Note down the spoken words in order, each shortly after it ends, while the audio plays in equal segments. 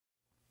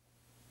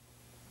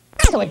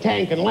So a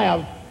tank can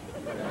live.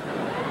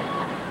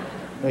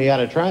 Well, you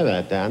gotta try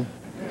that, Dad.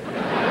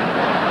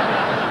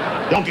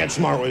 Don't get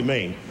smart with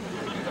me.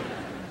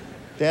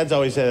 Dads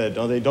always say that,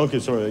 don't they? Don't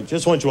get smart.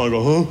 Just once you want to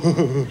go,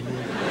 huh?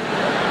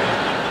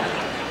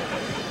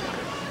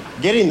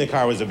 Getting the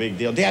car was a big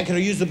deal. Dad, can I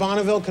use the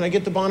Bonneville? Can I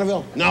get the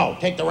Bonneville? No,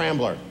 take the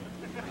Rambler.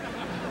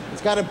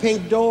 It's got a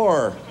pink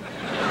door.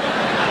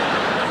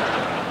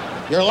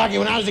 You're lucky.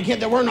 When I was a kid,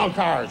 there were no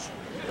cars.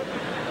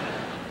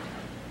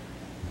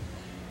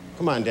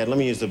 Come on, Dad, let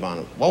me use the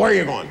Bonneville. Well, where are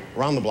you going?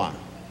 Around the block.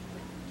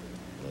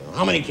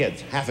 How many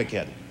kids? Half a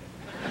kid.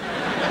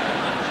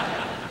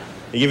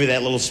 He give you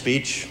that little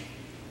speech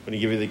when he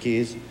give you the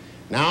keys.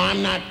 Now,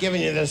 I'm not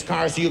giving you this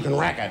car so you can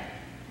wreck it.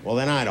 Well,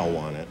 then I don't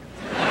want it.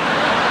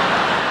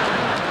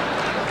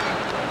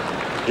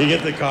 You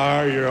get the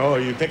car,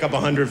 you pick up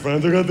 100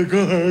 friends. I got the car,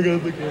 I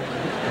got the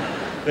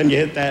car. Then you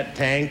hit that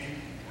tank.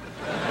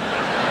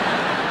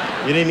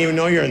 You didn't even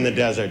know you're in the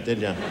desert,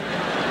 did you?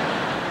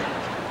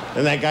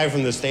 Then that guy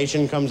from the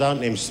station comes out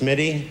named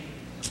Smitty.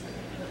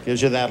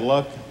 Gives you that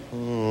look.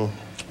 Is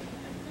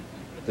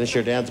this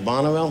your dad's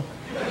Bonneville?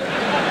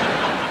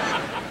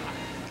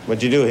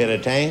 What'd you do, hit a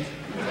tank?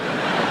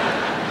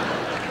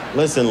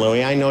 Listen,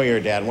 Louie, I know your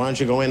dad. Why don't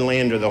you go in,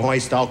 lay under the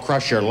hoist? I'll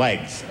crush your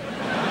legs.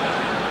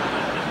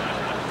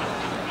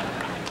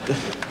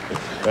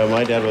 Well,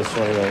 my dad was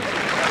funny, though.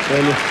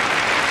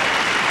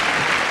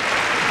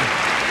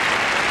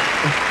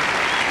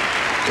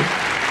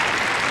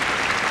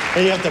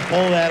 And you have to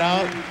pull that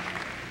out.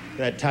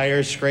 That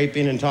tire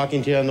scraping and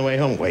talking to you on the way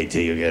home. Wait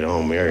till you get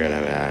home. You're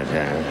gonna...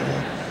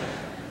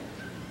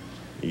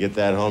 You get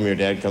that home, your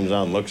dad comes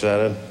out and looks at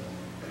it.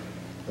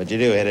 What'd you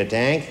do, hit a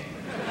tank?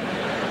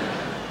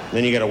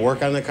 Then you gotta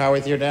work on the car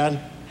with your dad?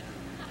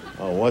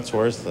 Oh, what's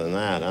worse than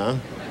that, huh?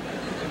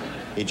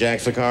 He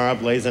jacks the car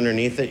up, lays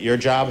underneath it. Your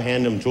job,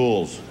 hand him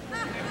tools.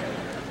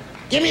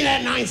 Give me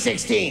that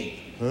 916.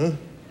 Huh?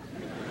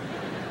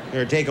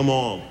 Here, take them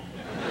all.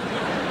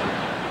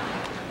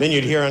 Then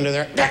you'd hear under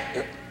there,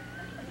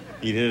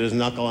 he'd hit his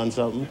knuckle on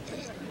something.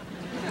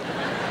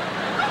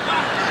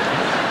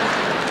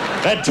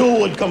 That tool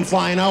would come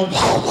flying out.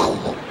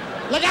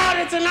 Look out,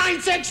 it's a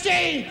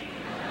 916!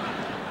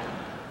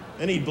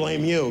 Then he'd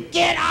blame you.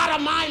 Get out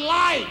of my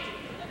light!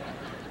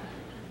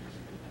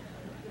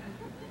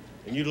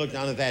 And you'd look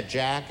down at that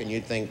jack and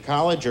you'd think,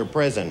 college or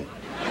prison?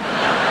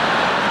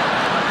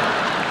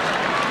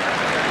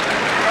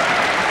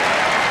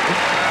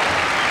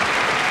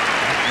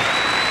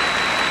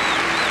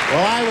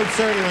 Well, I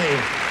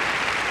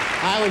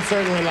would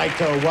certainly like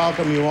to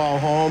welcome you all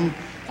home.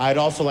 I'd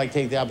also like to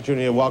take the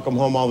opportunity to welcome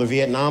home all the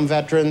Vietnam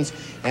veterans,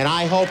 and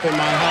I hope in my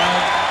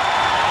heart,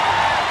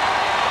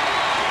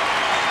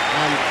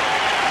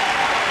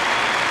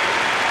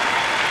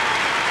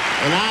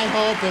 and I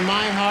hope in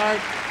my heart,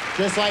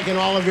 just like in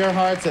all of your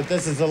hearts, that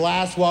this is the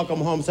last welcome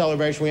home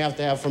celebration we have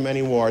to have from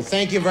any war.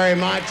 Thank you very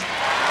much.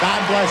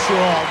 God bless you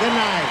all. Good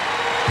night.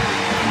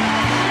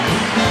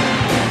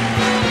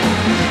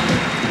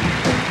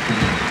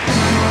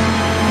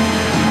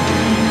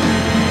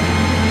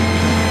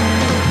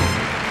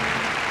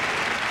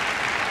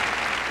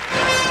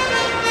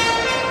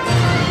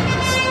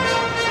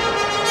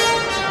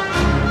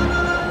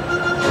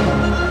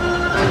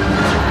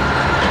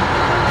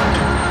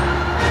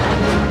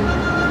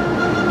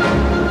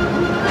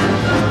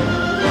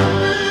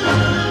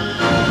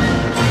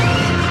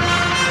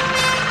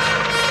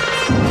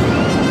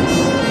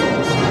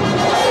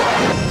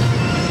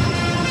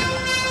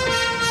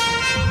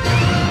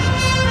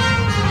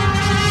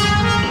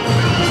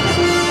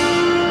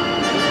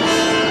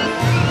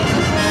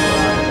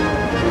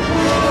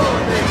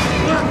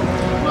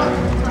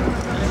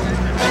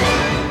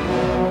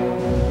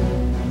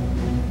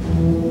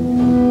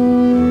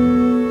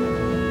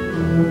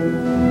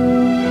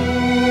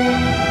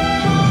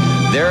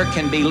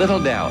 Be little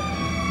doubt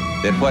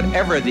that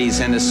whatever these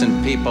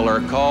innocent people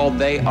are called,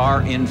 they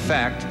are in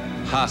fact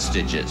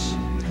hostages.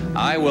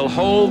 I will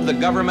hold the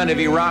government of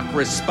Iraq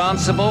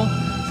responsible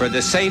for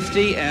the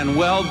safety and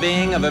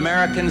well-being of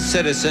American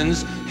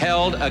citizens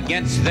held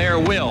against their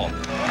will.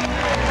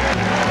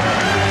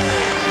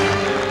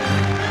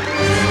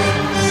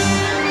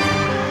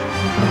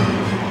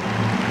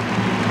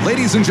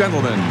 Ladies and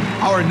gentlemen,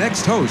 our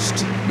next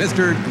host,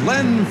 Mr.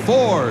 Glenn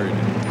Ford.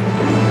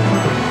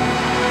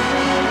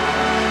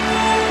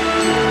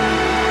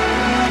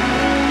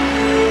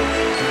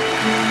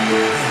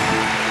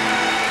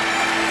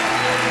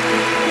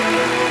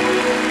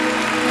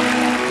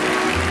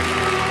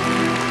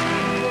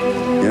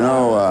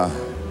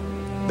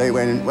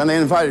 When they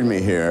invited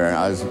me here,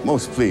 I was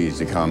most pleased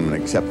to come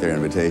and accept their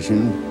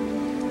invitation.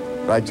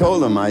 But I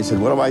told them, I said,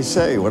 what do I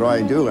say? What do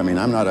I do? I mean,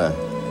 I'm not an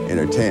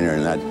entertainer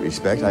in that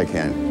respect. I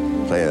can't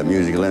play a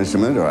musical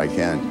instrument, or I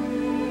can't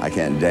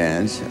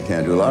dance. I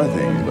can't do a lot of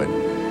things. But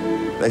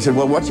they said,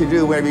 well, what you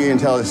do, maybe you can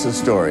tell us a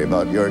story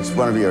about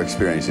one of your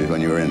experiences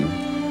when you were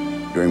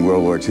during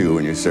World War II,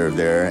 when you served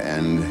there,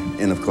 and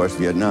in, of course,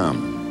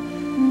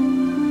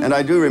 Vietnam. And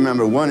I do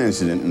remember one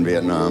incident in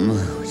Vietnam,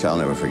 which I'll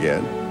never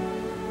forget.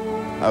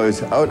 I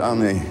was out on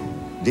the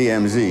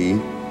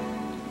DMZ,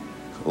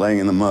 laying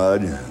in the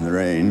mud, in the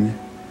rain,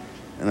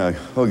 and a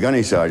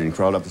gunny sergeant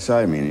crawled up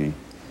beside me, and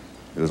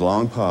there was a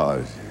long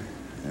pause,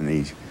 and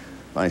he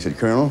finally said,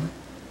 "Colonel?"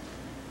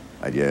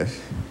 I'd yes.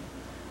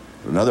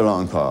 Another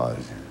long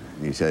pause,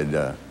 and he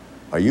said,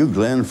 "Are you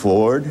Glenn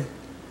Ford?" And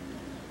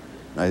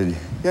I said,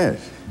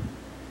 "Yes."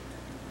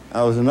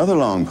 There was another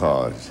long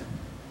pause.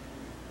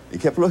 He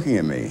kept looking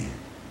at me.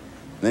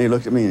 And then he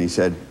looked at me and he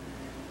said,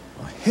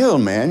 "Well, hell,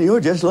 man, you're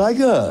just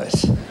like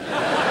us."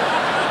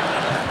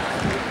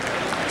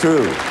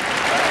 True.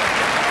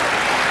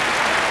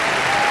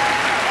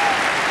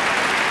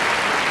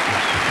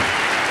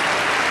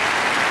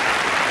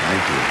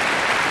 Thank you.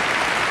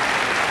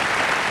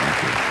 Thank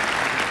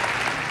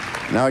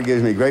you. Now it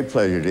gives me great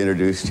pleasure to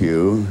introduce to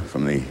you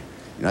from the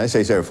United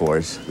States Air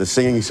Force, the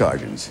Singing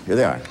Sergeants. Here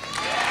they are.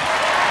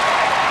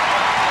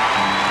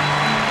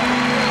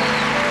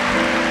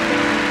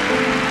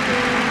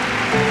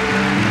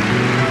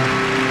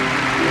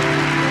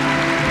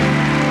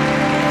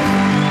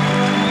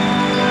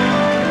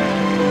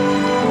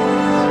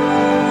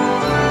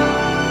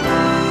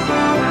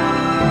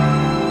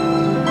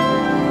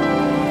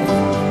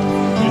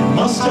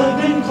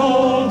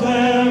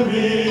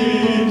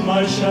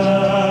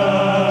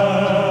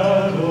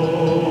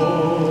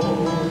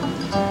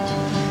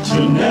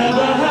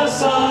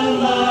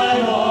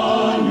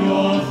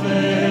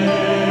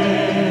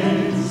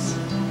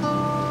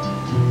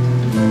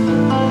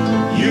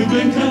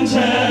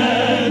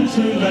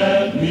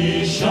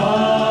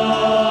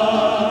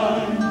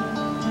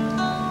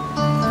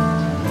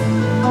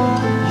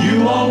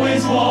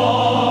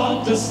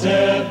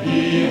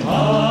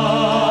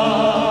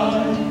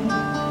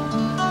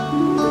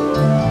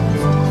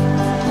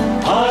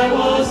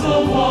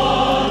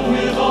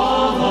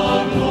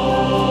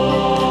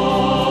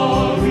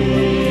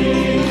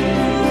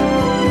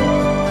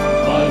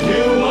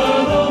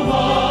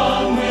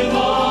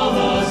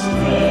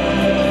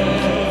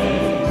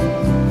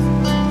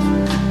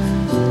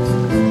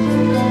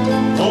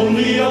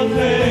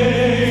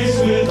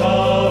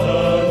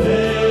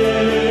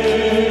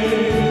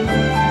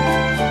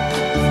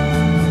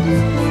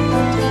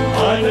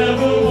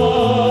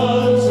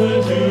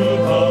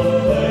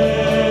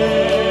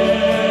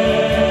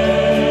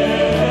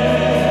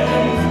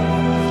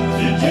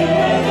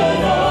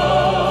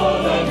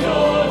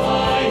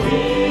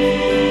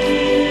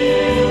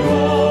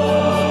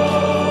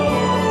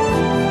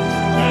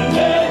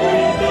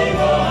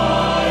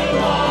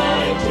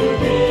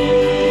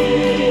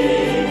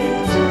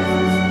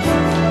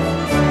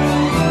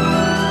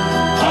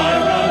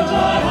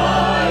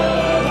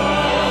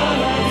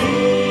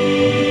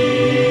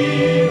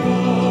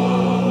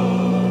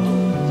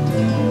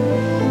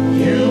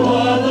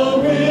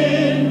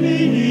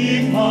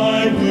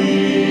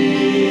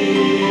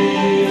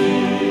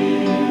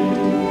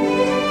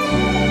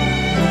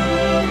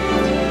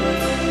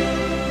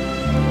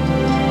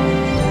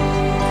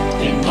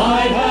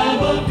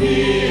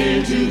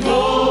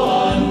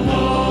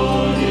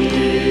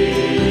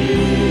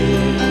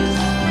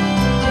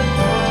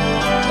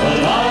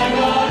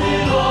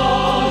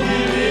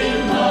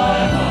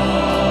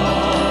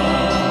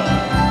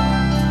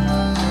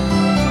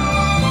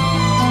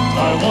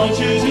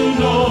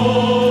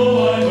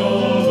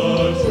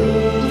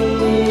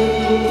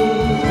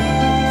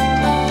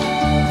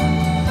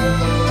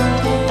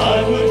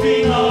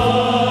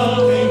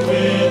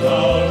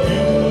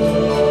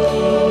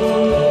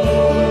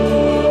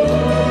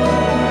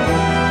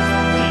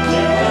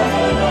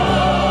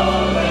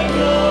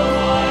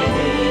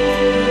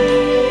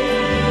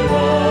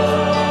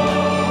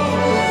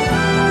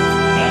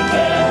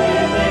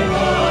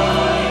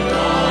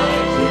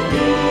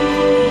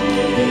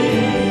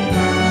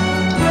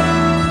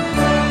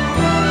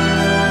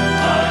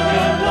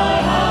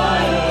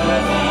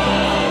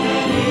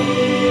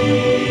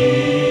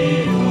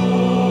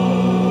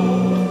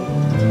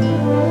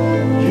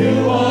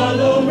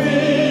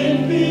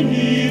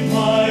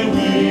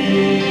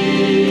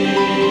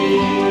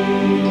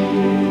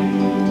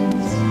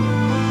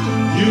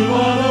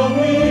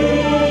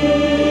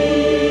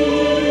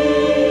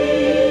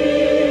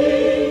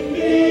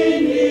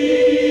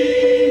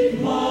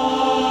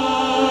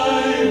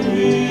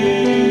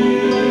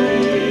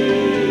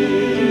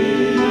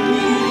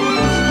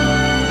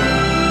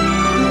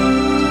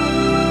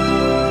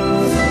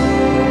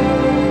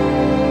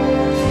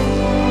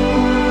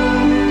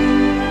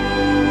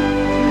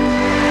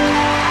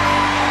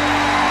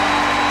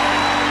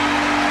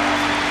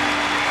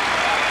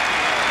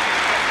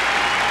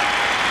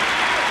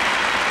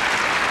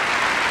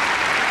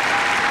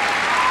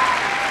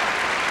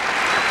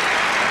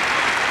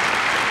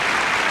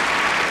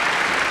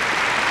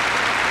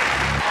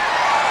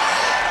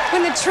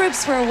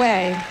 Troops were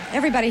away.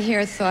 Everybody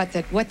here thought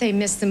that what they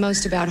missed the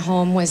most about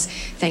home was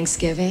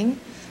Thanksgiving,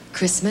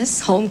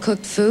 Christmas,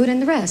 home-cooked food,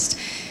 and the rest.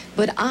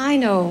 But I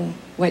know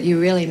what you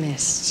really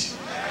missed.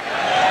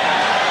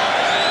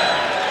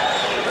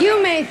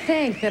 You may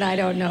think that I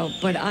don't know,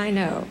 but I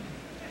know.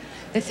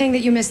 The thing that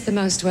you missed the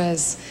most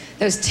was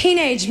those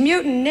Teenage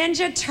Mutant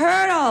Ninja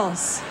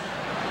Turtles.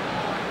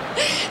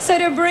 So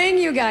to bring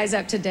you guys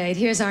up to date,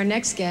 here's our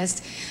next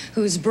guest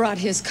who's brought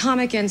his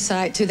comic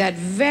insight to that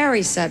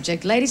very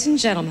subject. Ladies and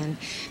gentlemen,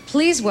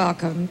 please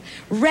welcome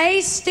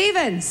Ray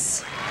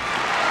Stevens.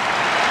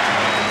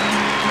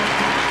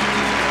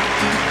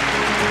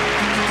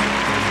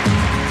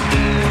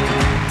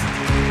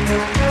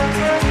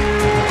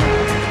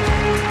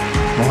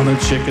 On a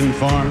chicken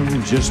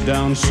farm just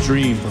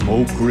downstream from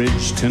Oak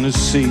Ridge,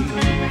 Tennessee,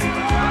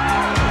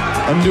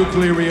 a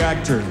nuclear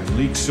reactor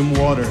leaked some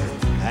water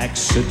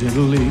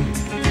accidentally.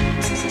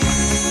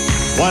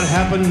 What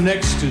happened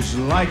next is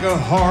like a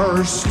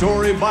horror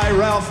story by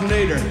Ralph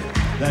Nader.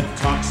 That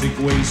toxic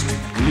waste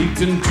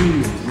leaked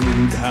into a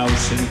brood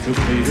house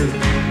incubator.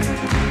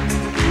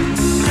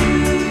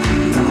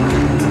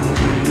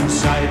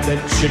 Inside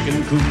that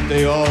chicken coop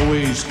they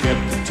always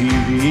kept the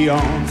TV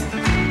on.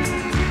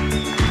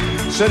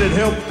 Said it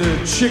helped the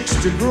chicks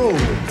to grow,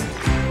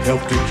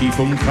 helped to keep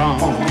them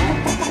calm.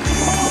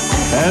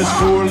 As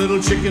 4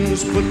 little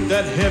chickens put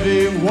that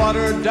heavy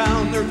water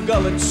down their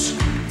gullets,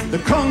 the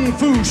Kung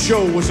Fu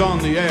show was on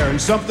the air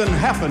and something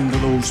happened to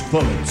those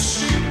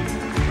pullets.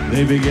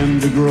 They began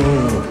to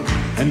grow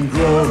and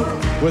grow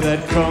with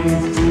that Kung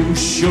Fu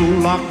show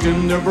locked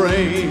in their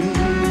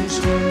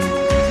brains.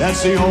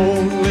 That's the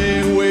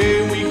only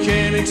way we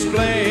can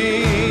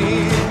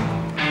explain.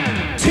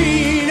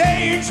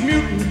 Teenage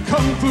Mutant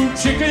Kung Fu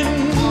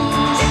chickens,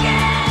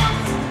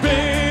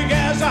 big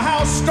as a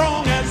house,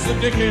 strong as the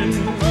dickens.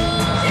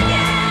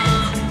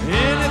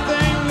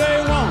 Anything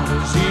they want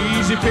is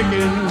easy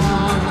picking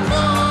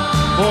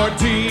for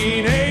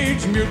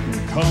Teenage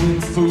Mutant Kung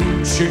Fu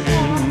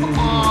chicken.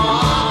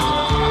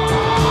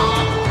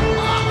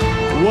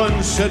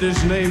 One said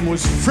his name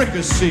was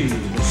Fricassee,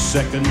 the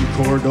second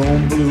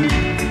Cordon Bleu.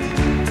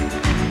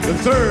 The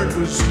third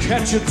was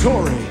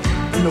Cacciatore,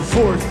 and the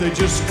fourth they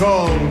just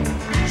called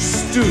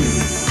Stew.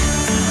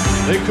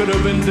 They could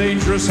have been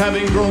dangerous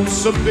having grown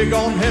so big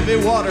on heavy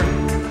water,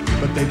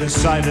 but they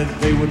decided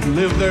they would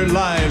live their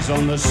lives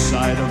on the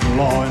side of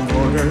law and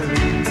order.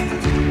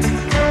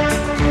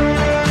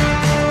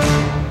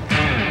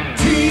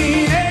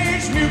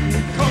 Teenage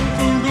Mutant Kung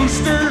Fu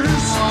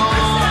boosters,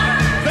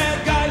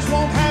 bad guys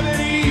won't have it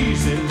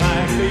easy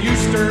like they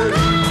used to.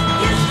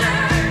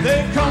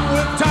 They come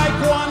with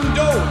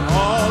Taekwondo and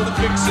all the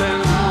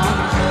fixing.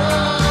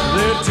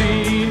 They're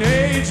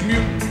Teenage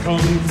Mutant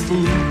Kung Fu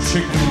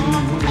chicken.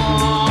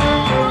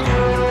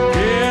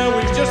 Yeah,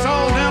 we just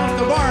all down at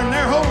the barn.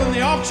 They're holding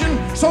the auction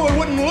so we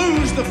wouldn't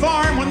lose the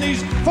farm when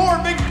these 4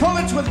 big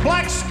pullets with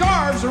black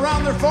scarves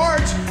around their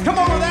foreheads come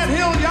over that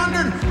hill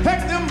yonder and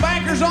pecked them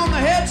bankers on the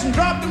heads and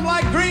dropped them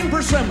like green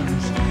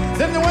persimmons.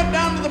 Then they went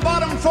down to the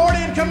bottom 40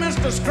 and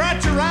commenced to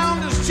scratch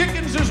around as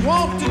chickens is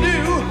wont to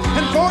do.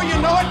 And before you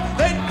know it,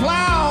 they'd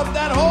plowed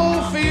that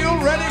whole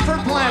field ready for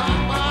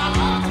planting.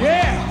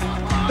 Yeah,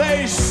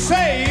 they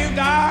saved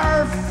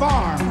our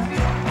farm.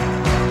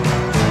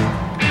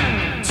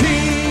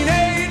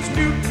 Teenage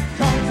Mutant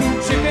Kung Fu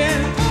chicken,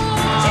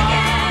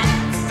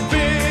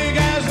 big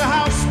as a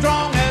house,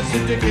 strong as a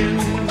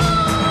dickens.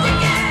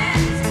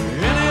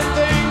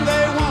 Anything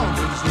they want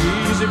is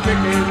easy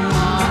picking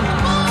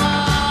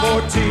for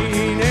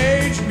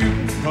Teenage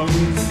Mutant Kung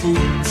Fu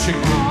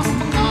chicken.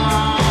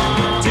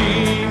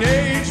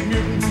 Teenage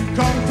Mutant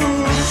Kung Fu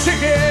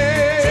chicken.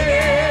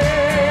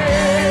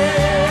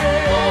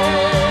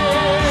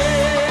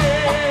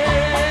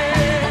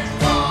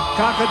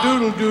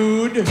 Cock-a-doodle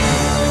dude.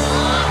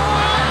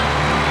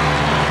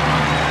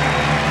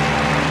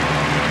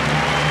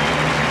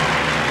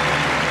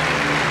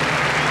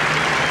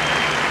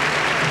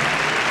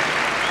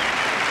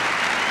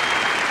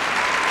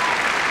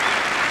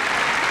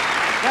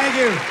 Thank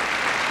you.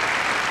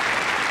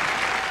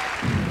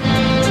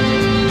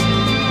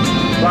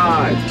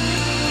 5,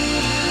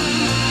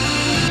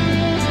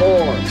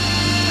 4,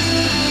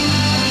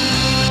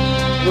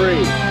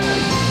 3,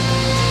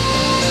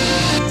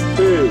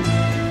 2.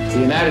 The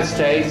United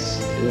States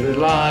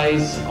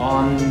relies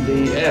on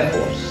the Air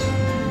Force.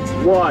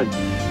 1.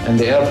 And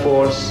the Air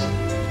Force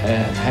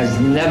has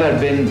never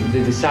been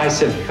the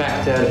decisive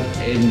factor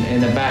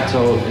in a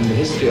battle in the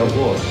history of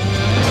war.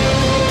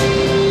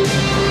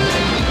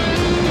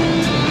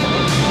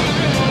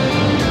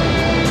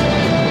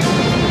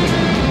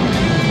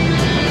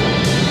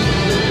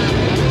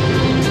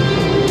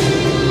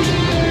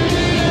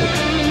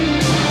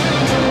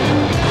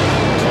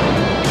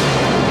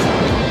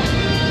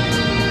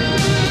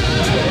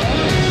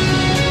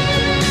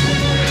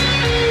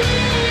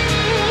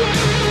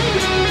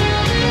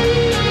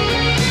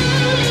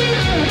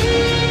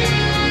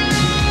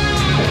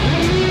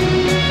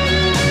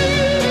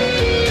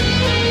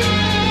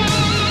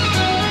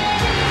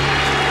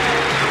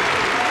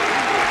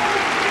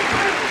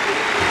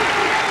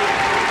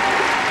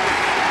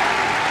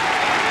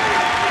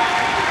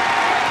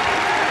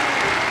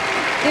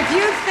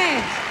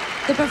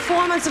 The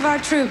performance of our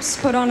troops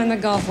put on in the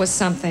Gulf was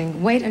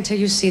something. Wait until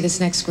you see this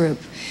next group.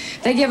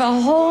 They give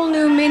a whole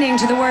new meaning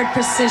to the word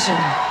precision.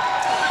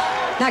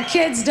 Now,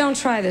 kids, don't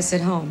try this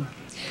at home.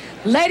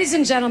 Ladies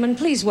and gentlemen,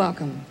 please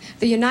welcome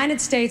the United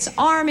States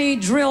Army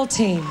Drill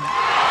Team.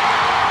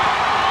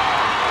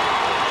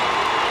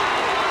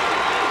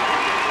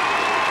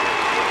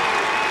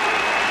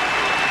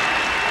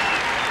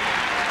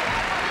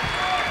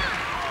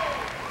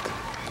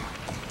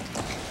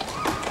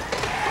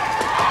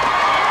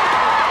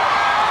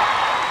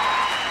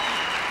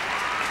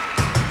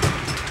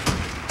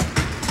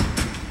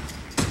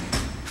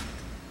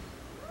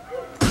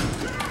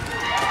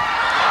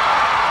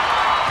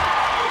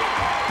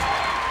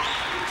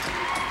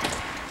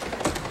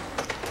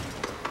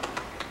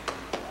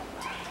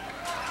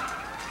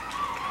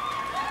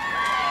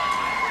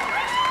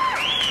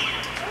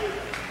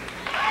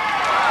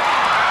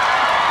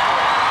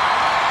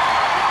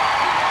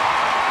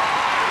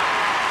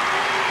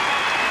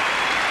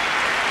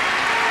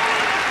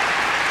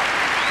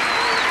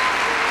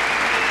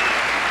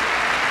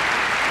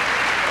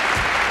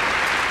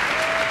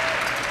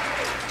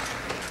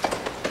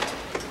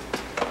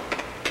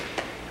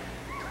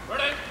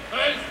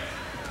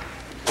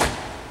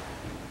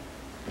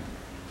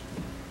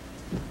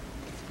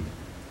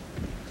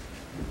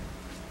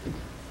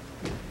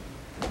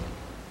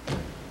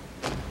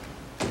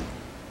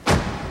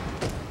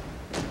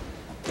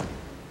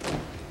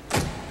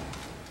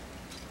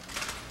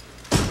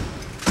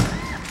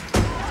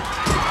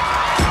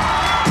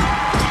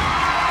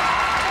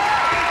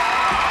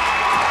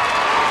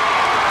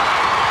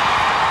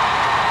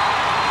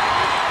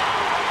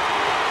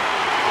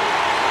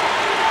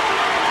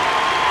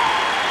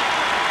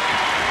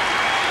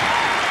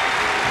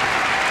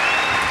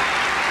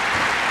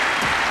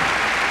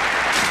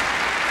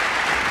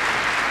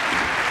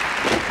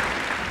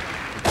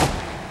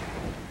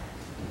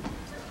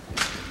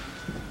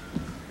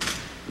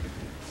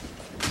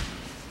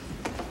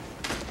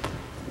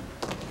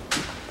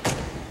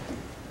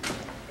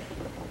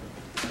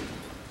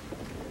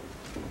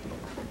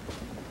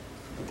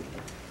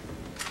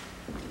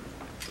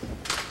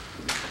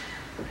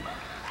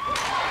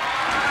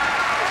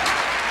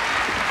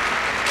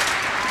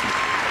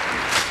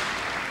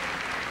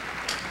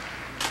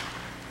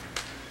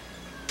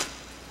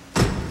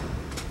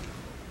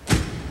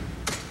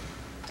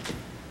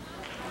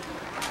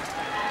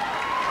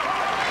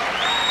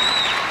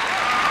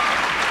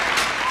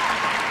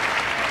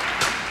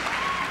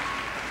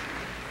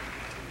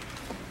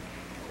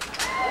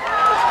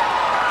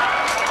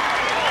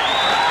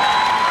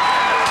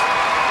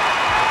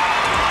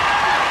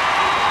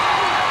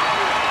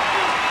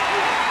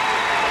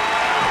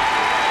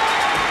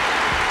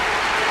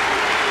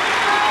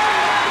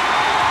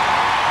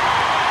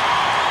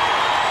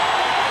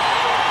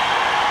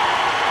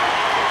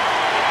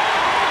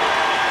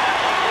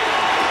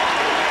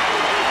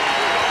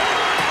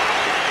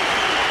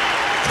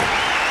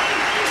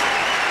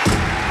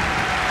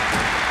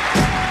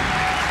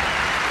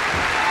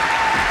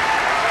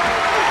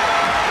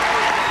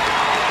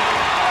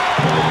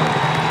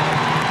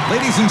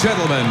 Ladies and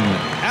gentlemen,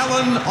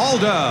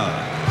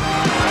 Alda.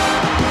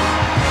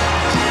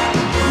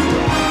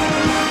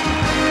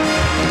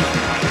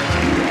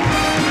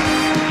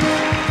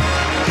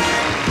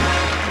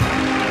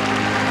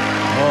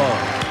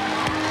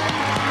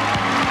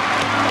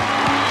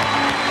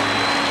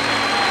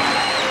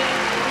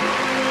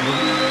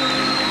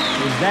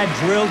 That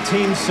drill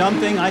team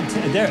something.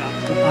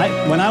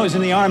 When I was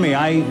in the Army,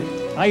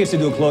 I used to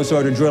do a close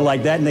order drill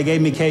like that, and they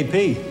gave me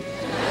KP.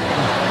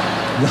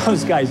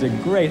 Those guys are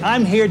great.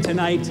 I'm here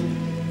tonight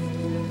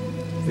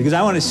because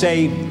I want to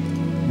say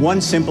one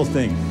simple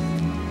thing.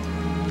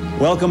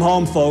 Welcome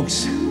home,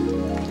 folks.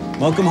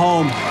 Welcome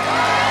home.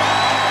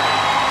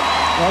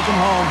 Welcome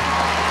home.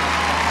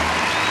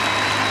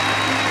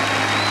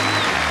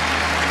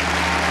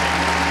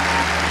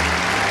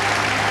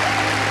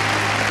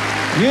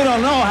 You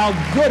don't know how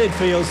good it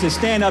feels to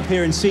stand up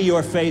here and see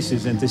your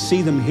faces and to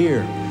see them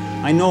here.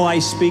 I know I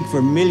speak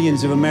for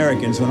millions of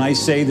Americans when I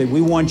say that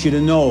we want you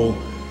to know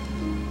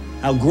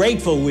how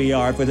grateful we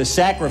are for the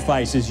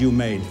sacrifices you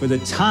made, for the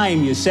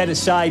time you set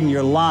aside in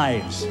your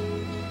lives,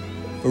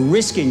 for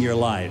risking your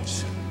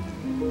lives.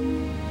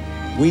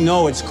 We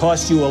know it's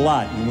cost you a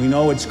lot, and we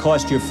know it's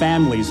cost your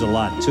families a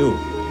lot too.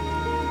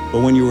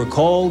 But when you were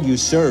called, you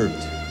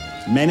served,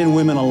 men and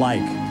women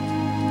alike.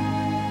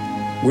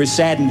 We're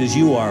saddened as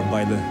you are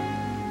by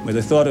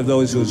the thought of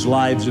those whose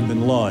lives have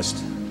been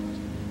lost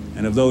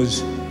and of those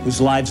whose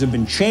lives have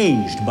been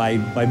changed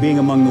by being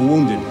among the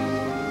wounded.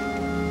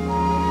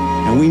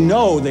 And we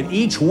know that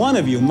each one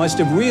of you must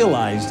have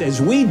realized, as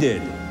we did,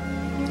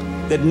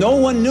 that no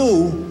one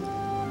knew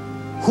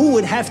who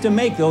would have to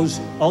make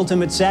those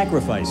ultimate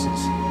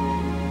sacrifices.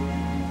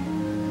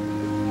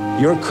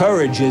 Your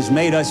courage has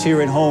made us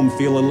here at home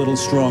feel a little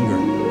stronger.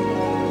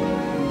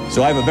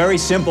 So I have a very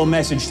simple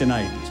message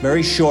tonight. It's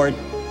very short,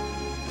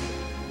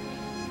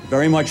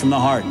 very much from the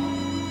heart.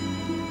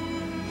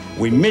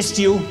 We missed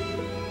you,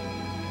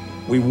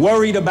 we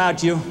worried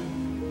about you,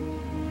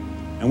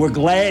 and we're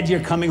glad you're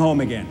coming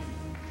home again.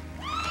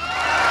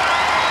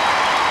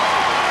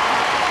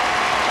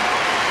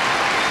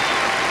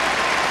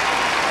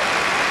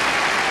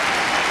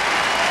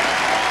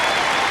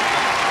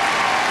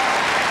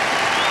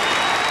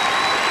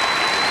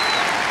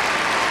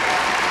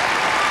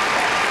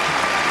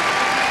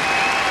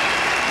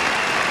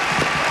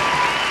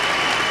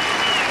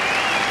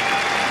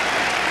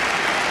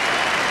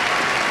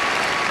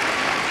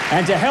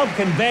 And to help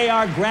convey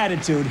our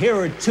gratitude, here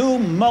are two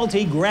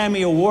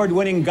multi-Grammy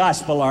award-winning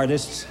gospel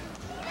artists,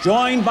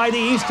 joined by the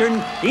Eastern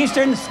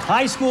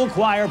High School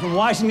Choir from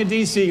Washington,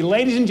 D.C.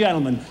 Ladies and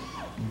gentlemen,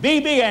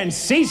 BeBe and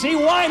CeCe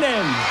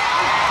Winans.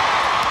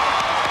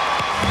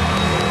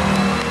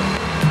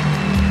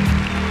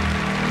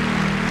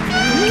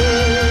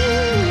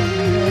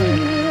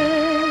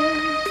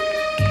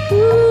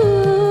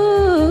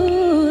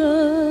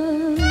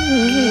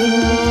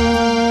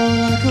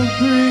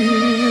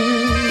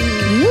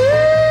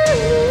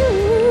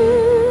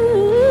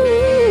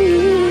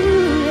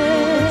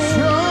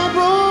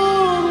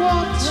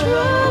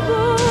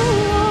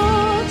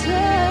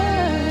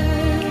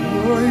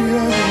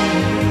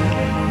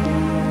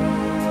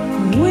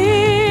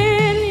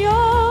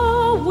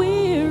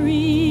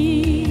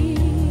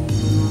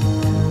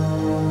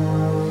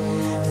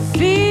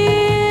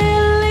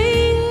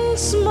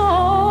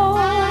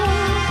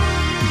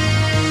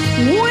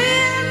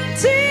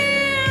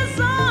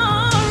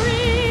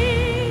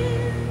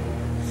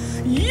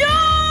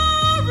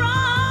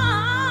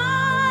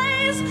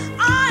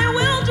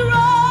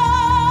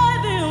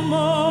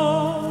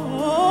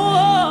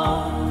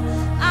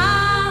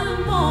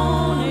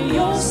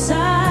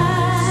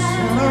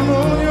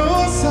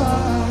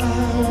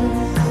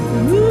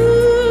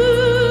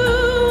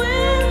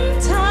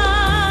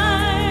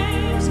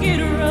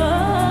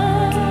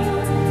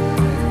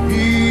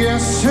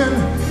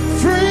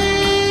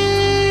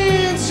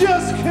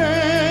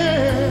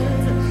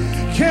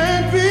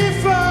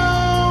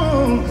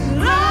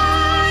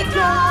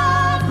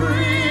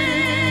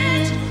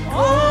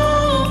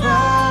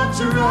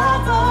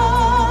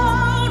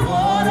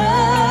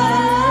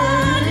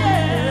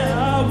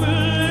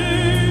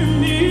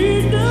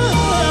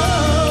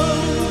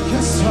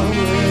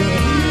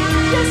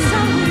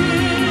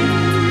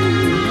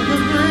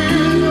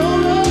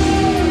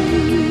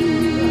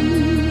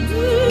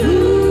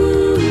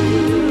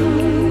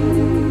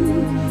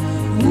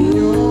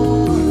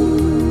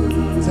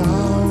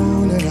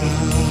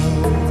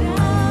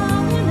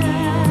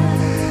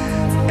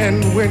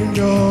 When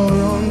you're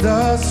on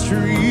the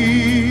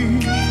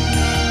street,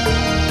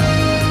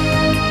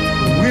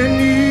 when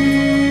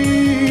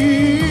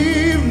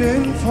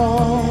evening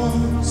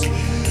falls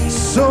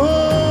so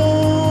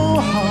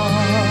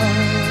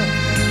hard,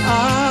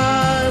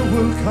 I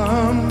will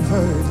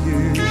comfort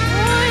you.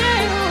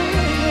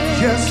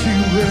 Yes, you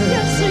will.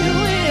 Yes, you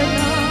will.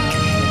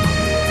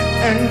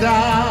 And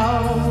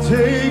I'll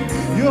take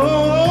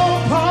your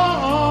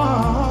part.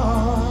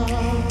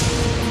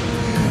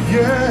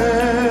 Yes.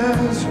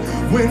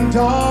 When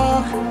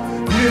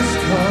darkness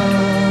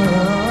comes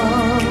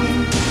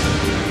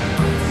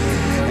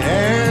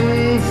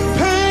and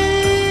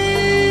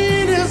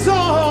pain is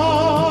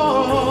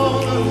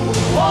all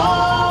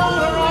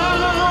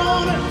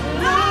around,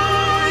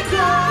 like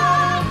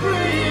a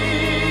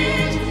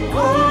bridge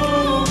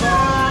over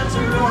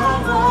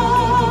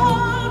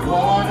troubled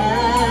water,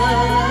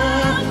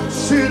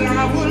 said I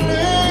will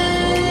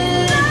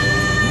lay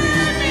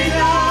me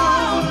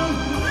down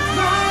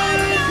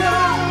like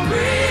a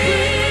bridge.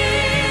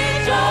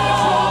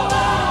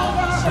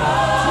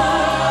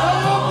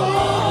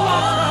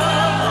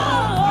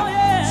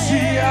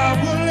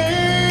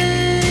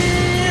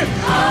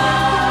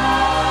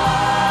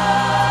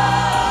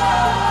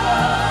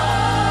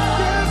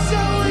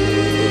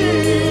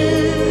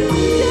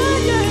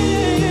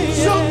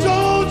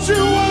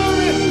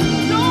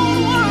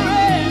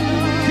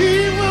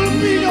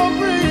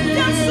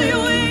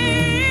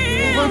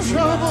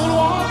 Troubled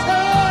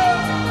water,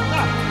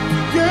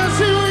 yes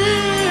he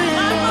will.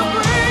 I'm a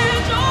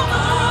bridge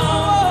over.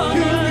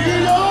 He'll be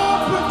your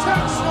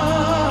protection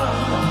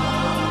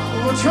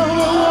over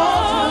troubled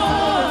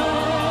water.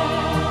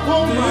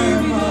 Oh my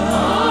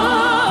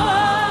God,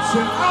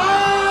 said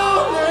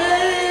I'll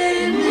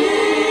lay me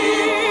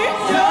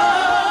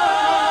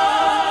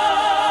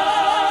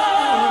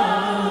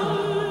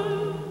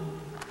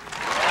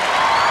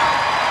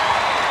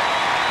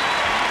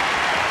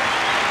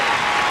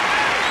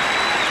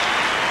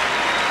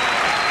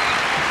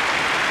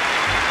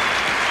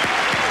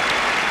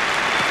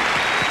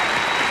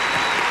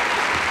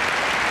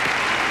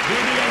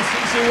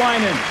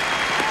Winans.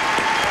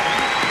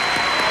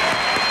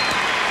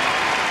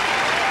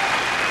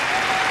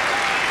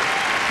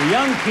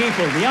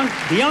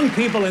 The young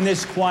people in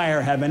this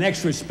choir have an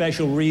extra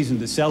special reason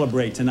to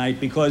celebrate tonight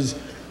because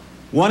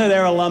one of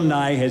their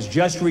alumni has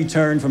just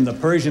returned from the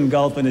Persian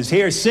Gulf and is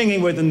here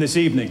singing with them this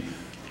evening.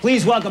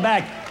 Please welcome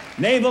back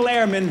Naval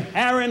Airman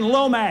Aaron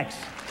Lomax.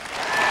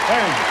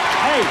 Aaron,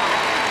 hey.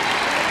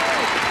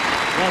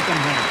 Welcome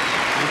home.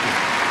 Thank you.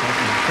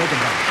 Take a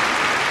breath.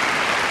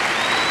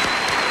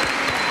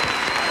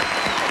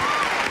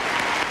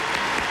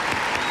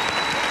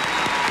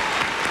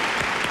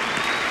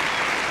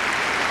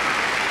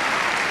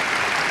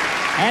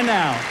 And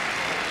now,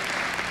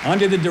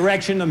 under the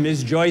direction of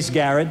Ms. Joyce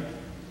Garrett,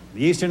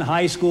 the Eastern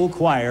High School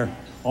Choir,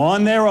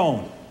 on their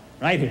own,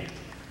 right here.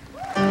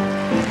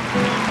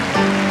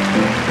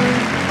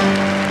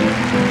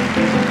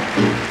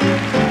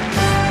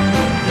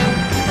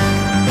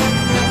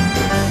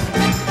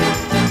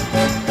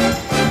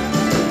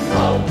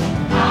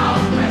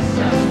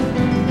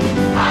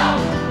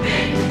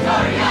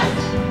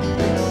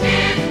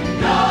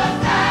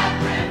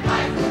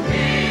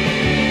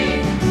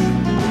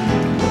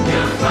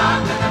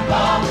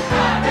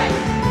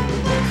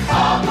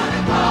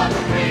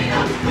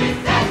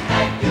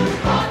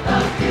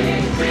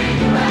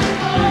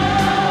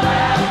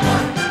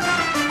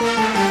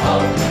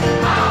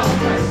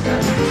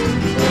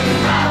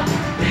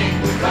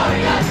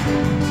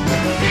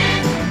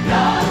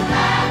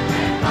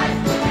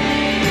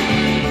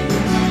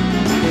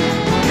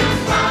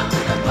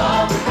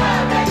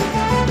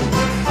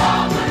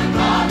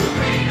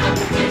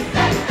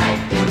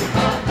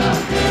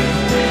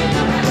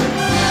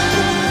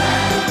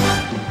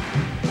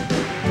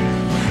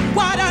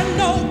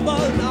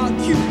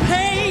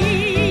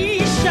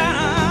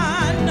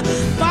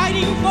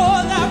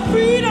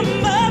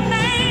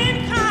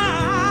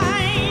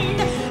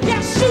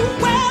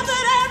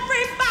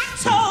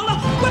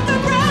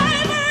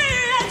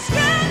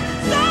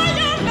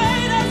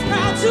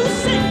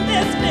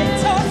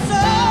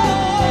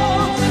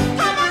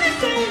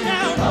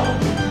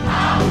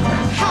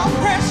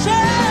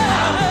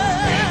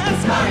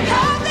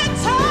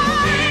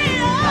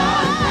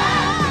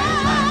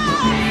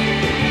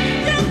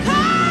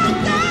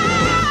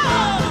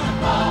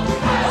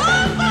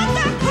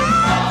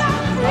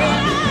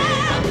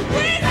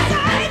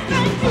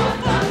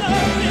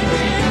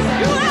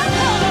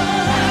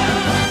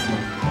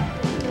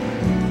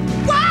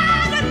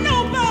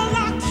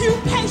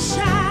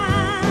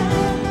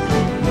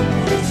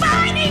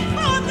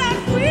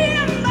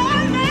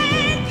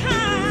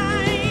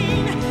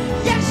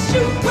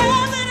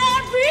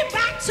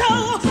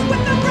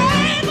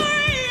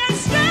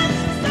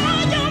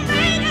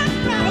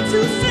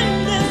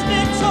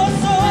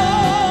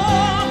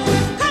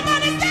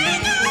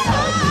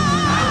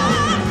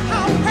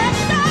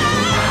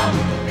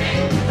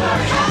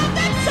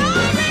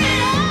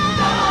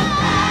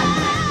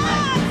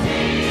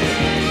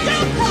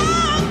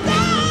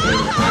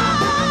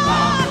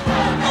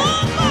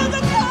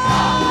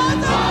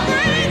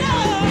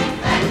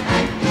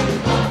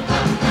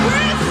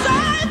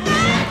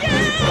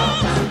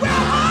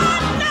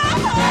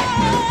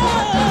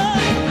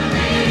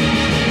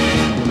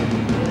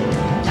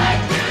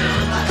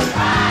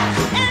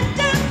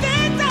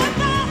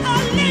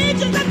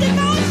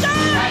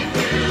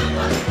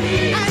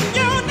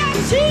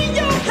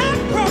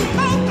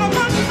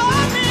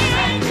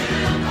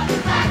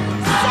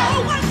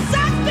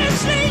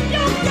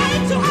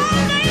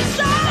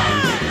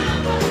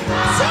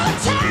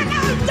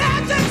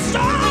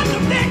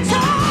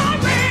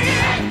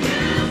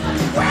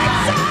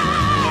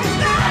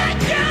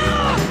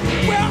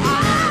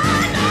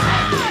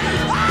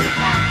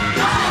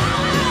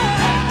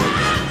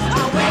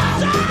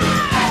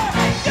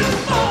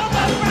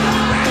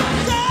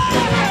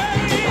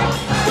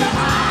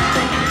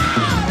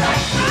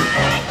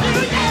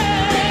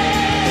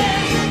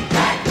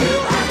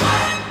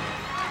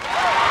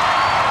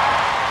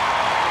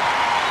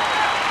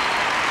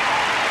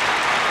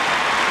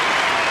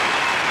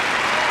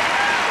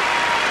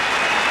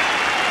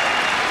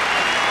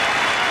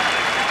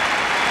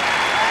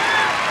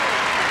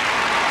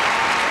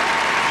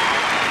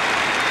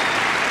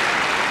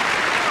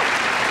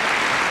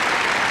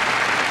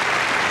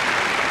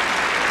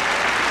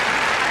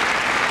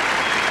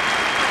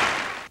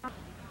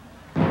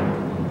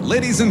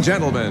 ladies and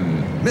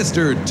gentlemen,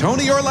 Mr.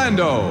 Tony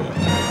Orlando.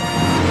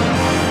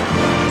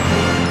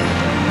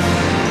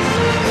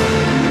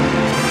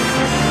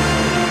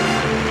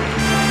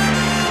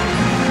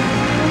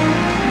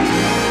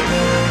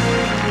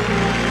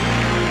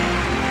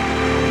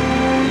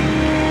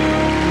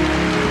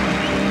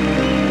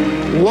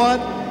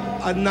 What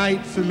a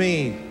night for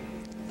me.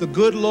 The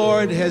good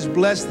Lord has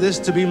blessed this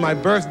to be my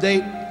birth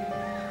date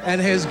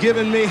and has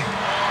given me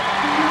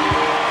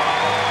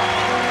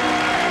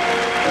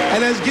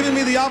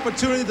the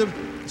opportunity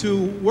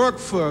to work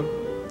for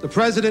the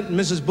President and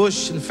Mrs.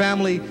 Bush and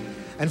family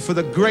and for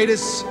the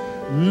greatest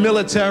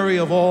military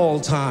of all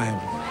time.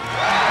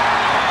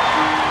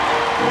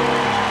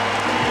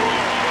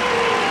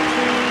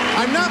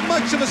 I'm not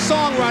much of a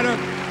songwriter,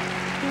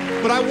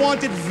 but I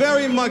wanted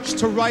very much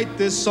to write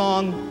this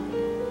song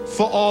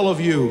for all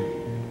of you.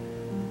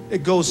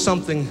 It goes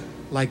something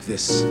like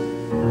this.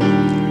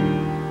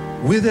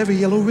 With every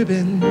yellow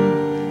ribbon,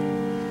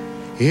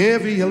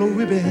 every yellow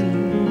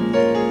ribbon,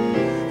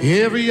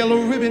 every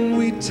yellow ribbon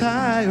we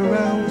tie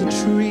around the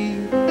tree,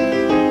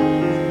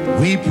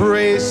 we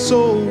pray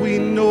so we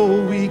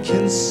know we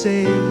can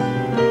say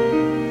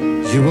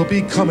you will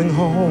be coming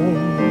home,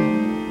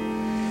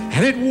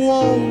 and it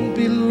won't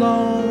be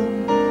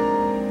long.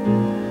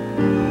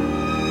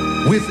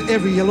 With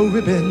every yellow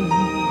ribbon,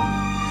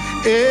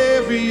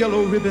 every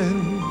yellow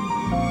ribbon,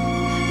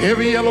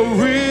 every yellow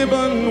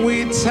ribbon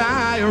we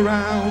tie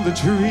around the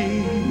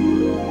tree,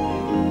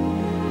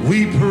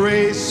 we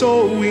pray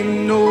so we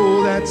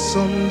know that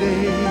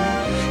someday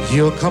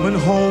you're coming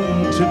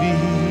home to be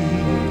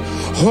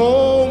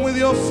home with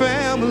your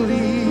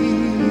family.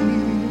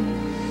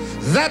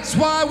 That's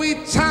why we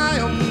tie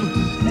them,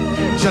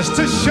 just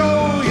to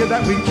show you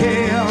that we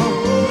care.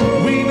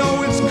 We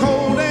know it's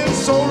cold and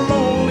so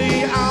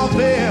lonely out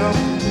there.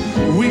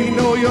 We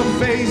know you're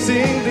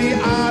facing the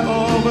eye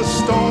of a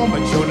storm,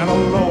 but you're not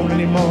alone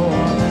anymore.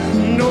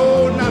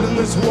 No, not in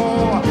this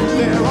war.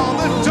 They're on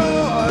the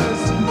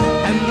doors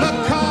and the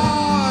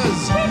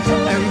cars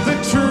and the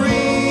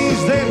trees.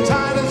 They're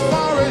tied as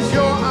far as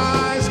your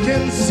eyes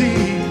can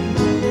see.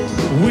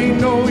 We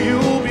know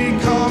you'll be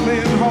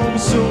coming home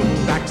soon,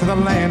 back to the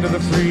land of the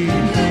free,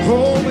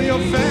 home with your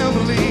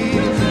family.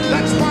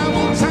 That's why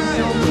we'll tie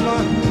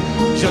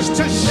them, just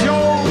to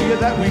show you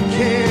that we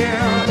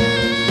care.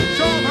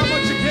 Show them how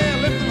much you care,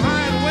 lift them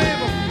high and wave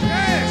them.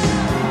 Yes!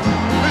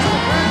 Mr.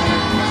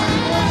 President, Mrs.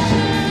 Bush,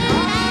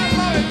 I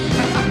love it.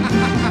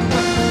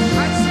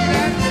 I see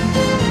that.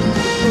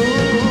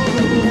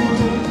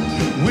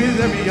 Ooh, with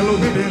every yellow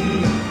ribbon,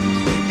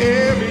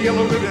 every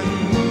yellow ribbon,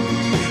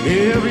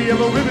 every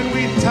yellow ribbon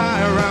we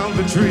tie around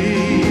the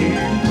tree.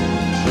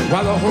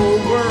 While the whole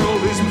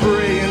world is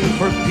praying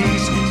for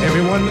peace,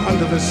 everyone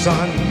under the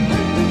sun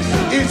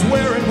is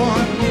wearing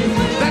one.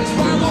 That's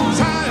why we'll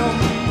tie them,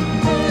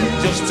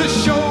 just to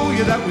show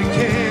you that we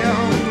care.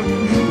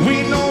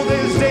 We know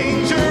there's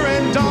danger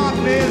and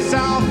darkness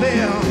out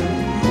there.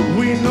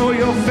 We know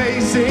you're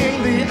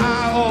facing the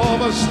eye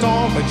of a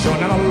storm, but you're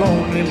not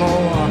alone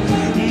anymore.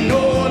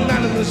 No,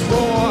 not in this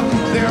war.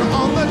 They're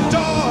on the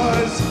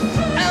doors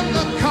and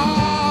the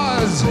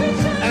cars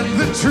and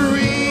the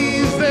trees.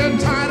 They're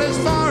tied as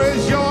far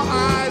as your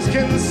eyes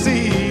can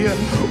see.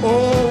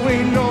 Oh,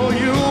 we know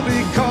you'll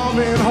be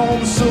coming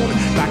home soon,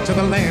 back to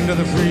the land of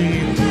the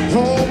free,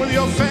 home with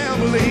your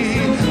family.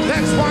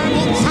 That's why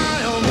we'll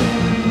tie them,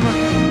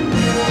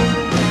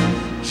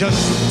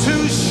 just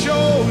to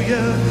show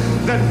you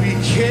that we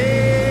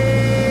care.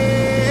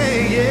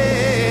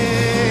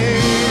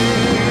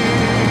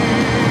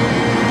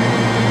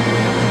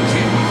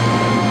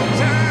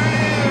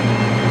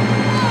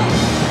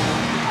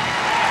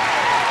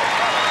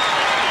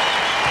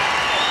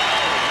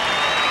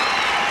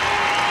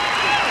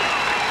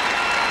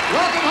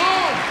 Welcome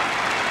home.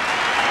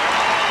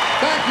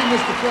 Thank you,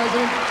 Mr.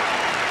 President.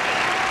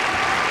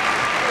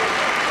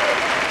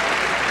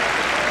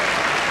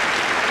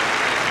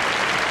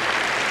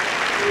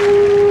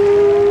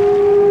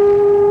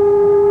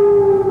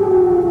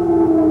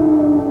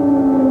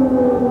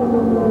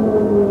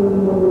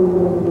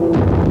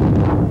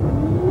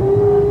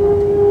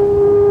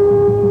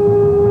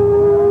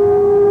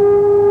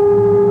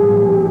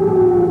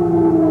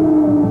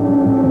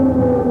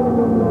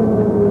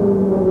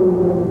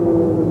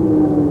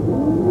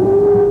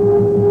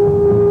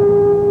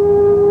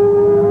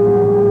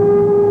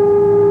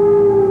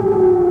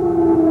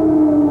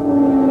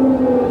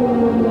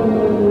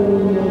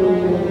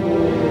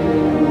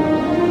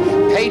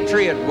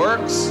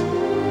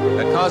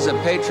 Because of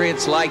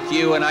patriots like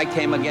you, and I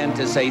came again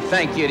to say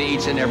thank you to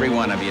each and every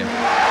one of you.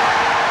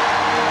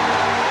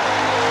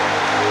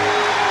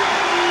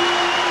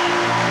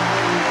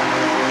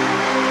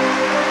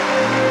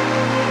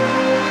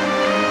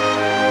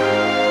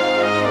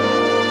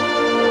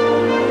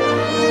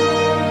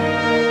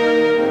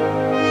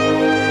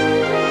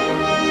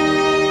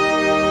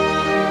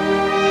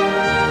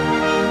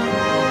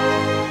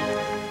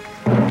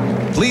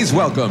 Please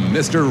welcome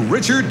Mr.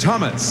 Richard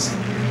Thomas.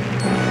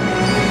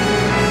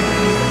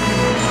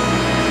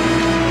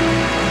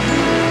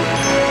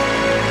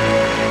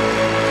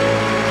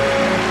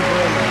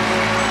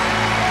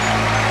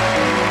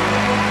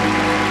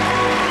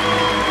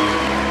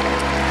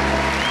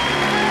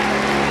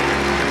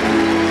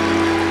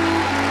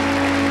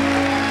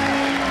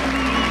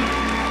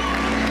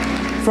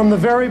 From the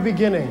very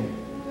beginning,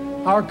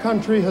 our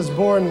country has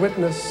borne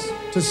witness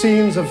to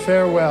scenes of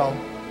farewell.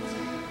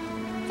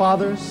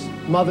 Fathers,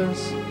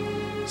 mothers,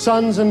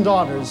 sons and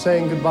daughters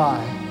saying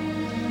goodbye.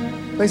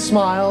 They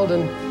smiled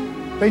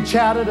and they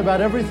chatted about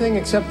everything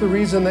except the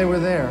reason they were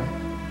there.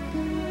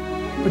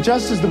 But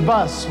just as the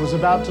bus was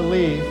about to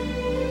leave,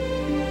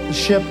 the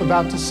ship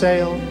about to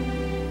sail,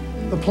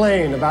 the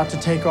plane about to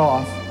take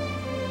off,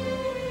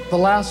 the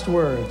last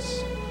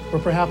words were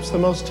perhaps the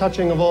most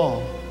touching of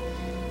all.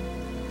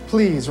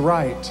 Please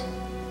write,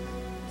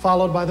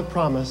 followed by the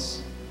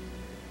promise,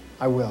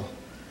 I will.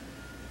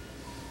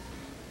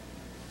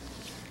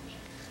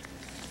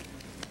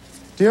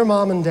 Dear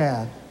Mom and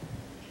Dad,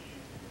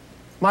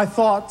 my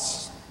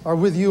thoughts are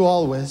with you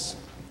always.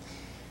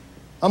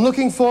 I'm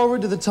looking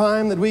forward to the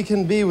time that we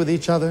can be with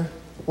each other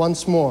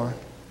once more.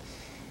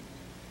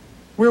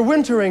 We're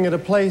wintering at a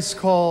place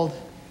called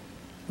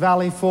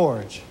Valley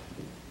Forge.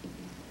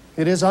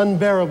 It is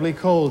unbearably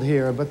cold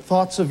here, but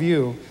thoughts of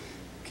you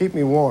keep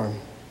me warm.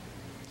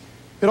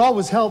 It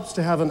always helps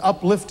to have an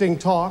uplifting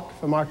talk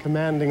from our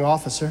commanding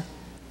officer.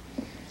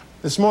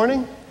 This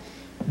morning,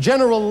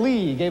 General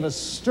Lee gave a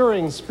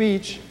stirring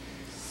speech,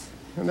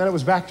 and then it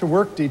was back to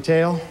work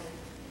detail.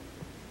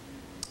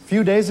 A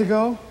few days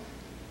ago,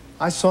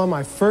 I saw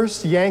my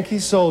first Yankee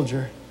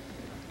soldier.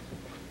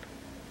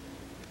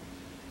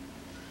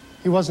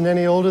 He wasn't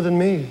any older than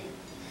me.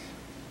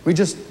 We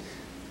just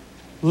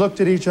looked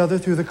at each other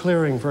through the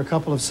clearing for a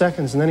couple of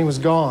seconds, and then he was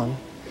gone.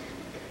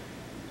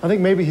 I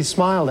think maybe he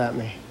smiled at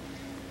me,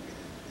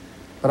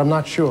 but I'm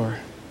not sure.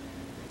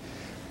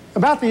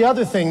 About the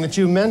other thing that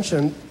you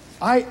mentioned,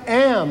 I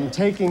am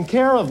taking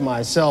care of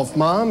myself,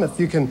 Mom, if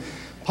you can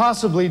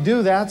possibly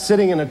do that,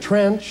 sitting in a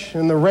trench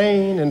in the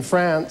rain in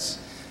France.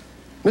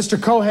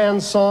 Mr.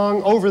 Cohan's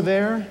song, Over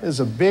There, is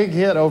a big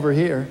hit over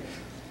here.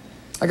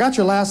 I got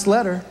your last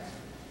letter,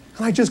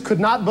 and I just could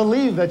not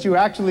believe that you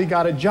actually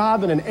got a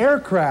job in an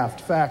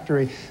aircraft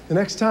factory. The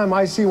next time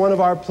I see one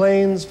of our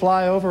planes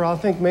fly over, I'll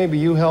think maybe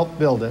you helped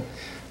build it.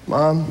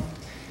 Mom,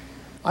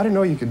 I didn't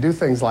know you could do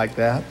things like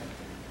that.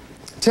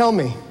 Tell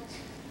me,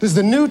 does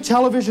the new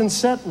television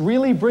set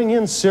really bring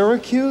in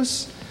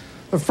Syracuse?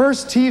 The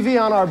first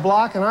TV on our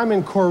block, and I'm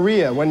in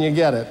Korea when you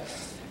get it.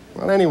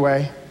 Well,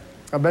 anyway,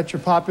 I bet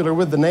you're popular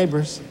with the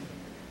neighbors.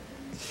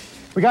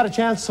 We got a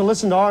chance to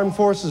listen to Armed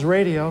Forces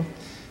Radio,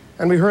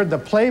 and we heard the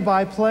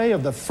play-by-play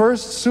of the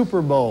first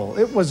Super Bowl.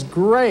 It was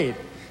great.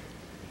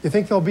 You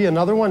think there'll be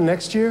another one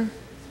next year?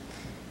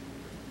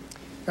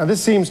 Now,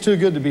 this seems too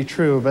good to be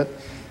true, but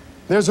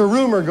there's a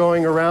rumor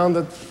going around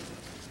that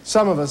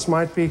some of us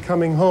might be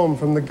coming home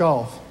from the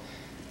Gulf.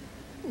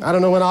 I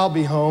don't know when I'll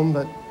be home,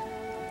 but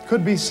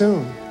could be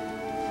soon.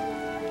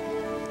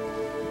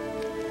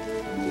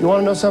 You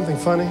want to know something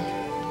funny?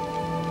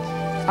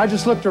 I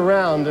just looked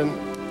around, and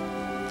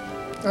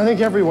I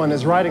think everyone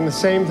is writing the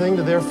same thing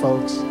to their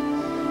folks.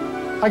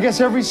 I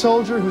guess every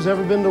soldier who's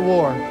ever been to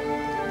war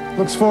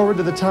looks forward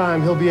to the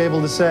time he'll be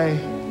able to say,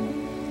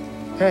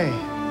 hey,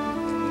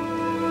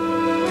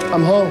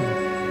 I'm home.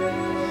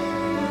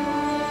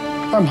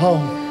 I'm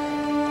home.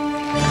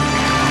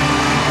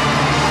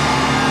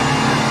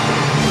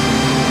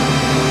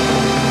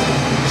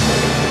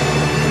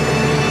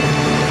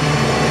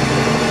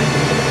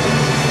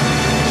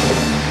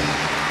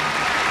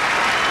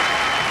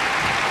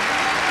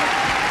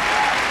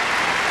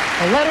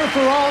 A letter for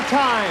all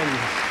time.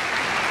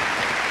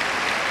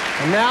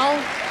 And now,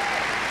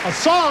 a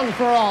song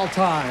for all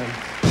time.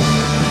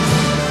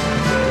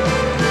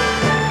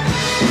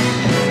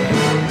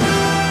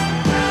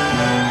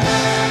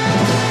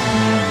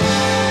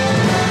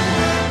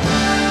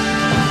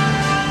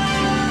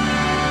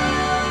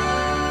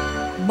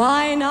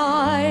 Mine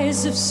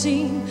eyes have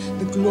seen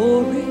the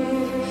glory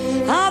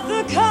of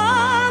the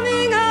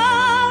coming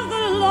of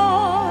the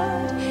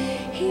Lord.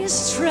 He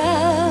is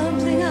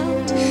trampling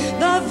out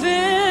the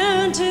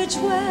vintage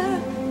where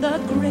the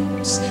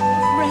grapes of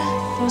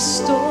wrath are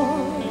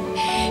stored.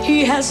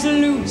 He has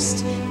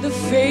loosed the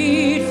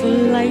fateful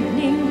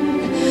lightning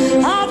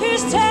of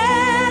his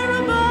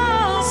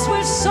terrible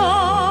swift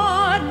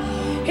sword.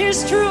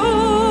 His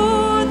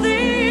truth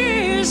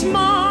is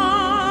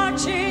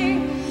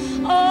marching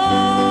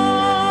on.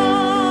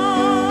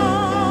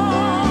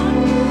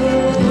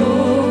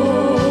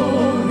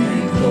 Glory,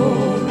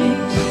 glory,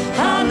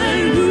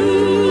 hallelujah.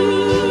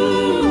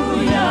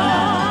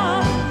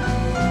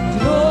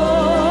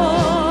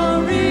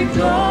 Glory,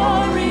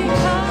 glory,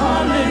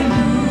 hallelujah.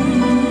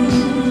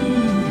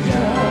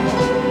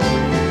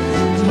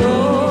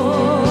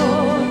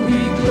 Glory.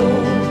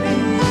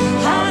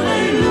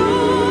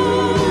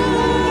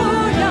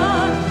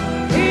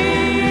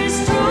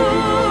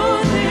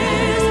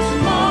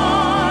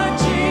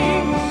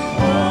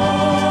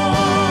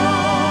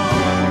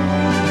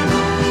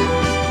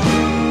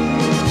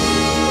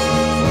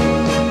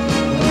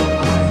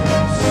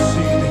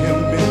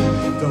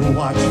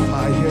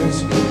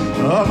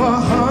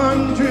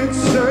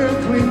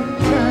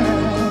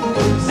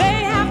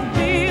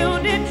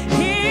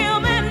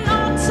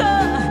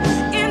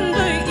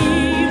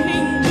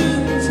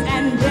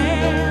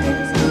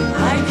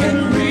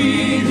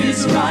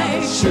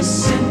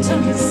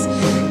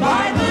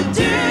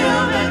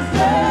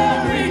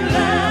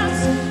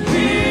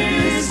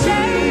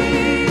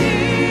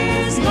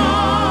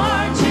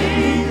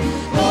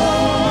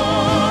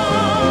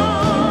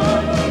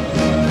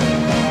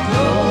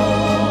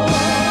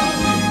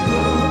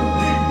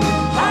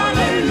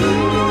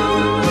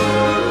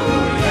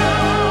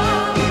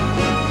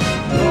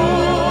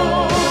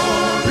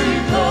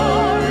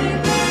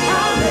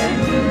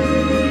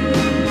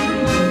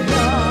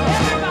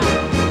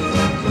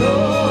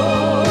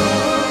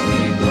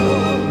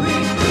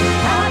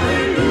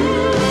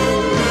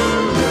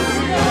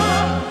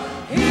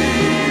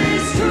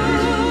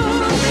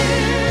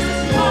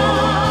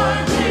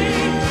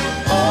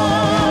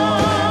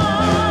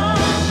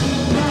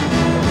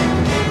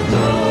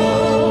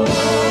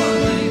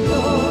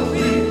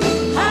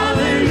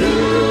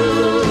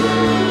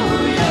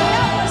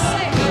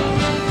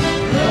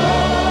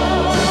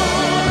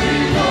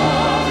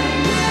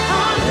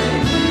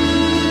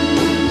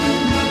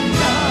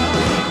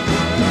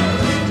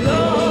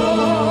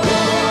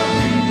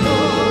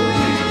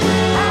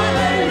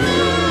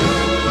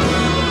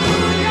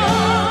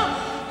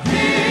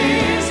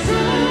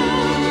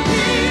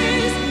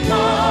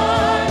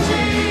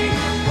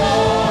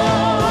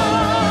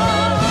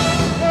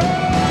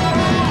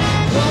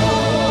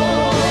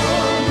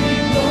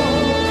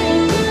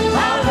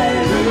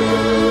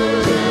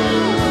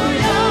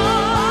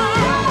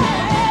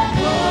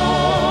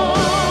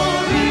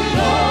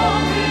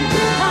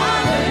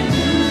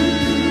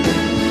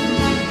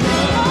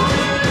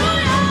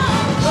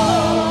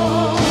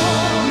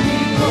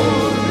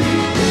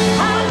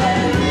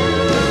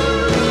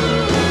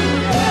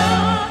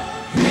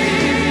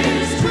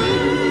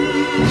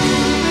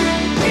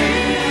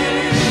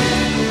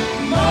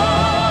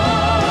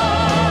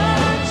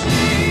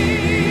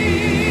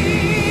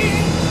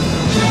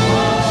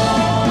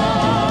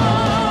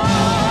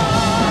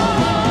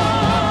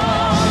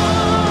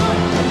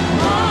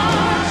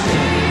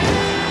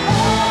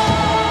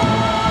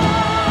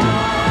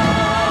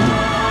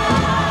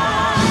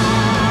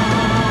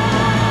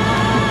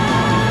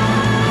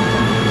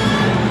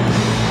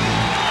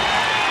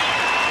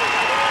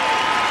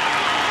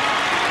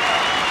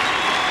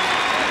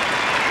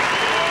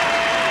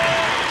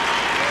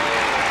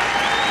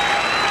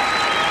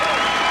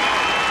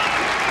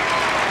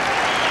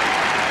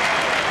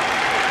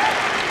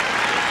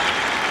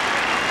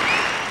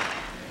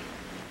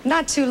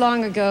 Not too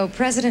long ago,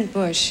 President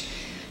Bush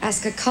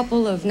asked a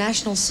couple of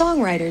national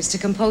songwriters to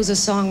compose a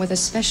song with a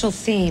special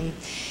theme.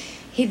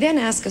 He then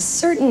asked a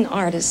certain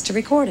artist to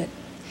record it.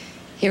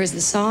 Here is the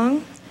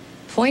song,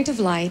 Point of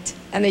Light,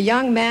 and the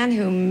young man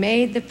who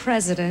made the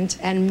president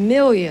and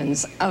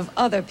millions of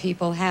other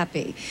people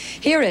happy.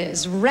 Here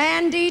is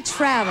Randy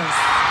Travis.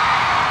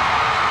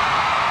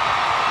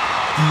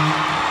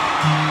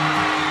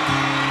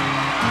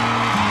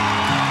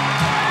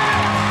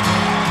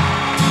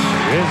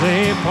 There's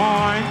a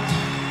point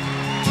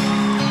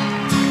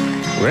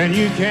when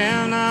you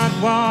cannot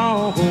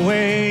walk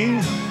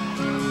away,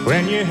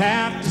 when you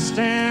have to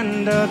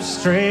stand up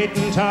straight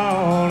and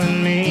tall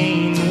and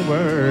mean the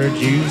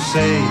words you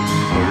say.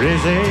 There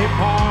is a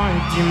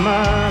point you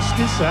must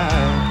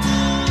decide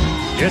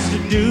just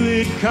to do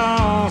it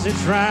 'cause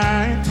it's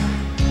right.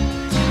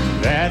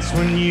 That's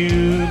when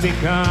you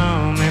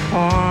become a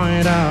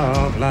point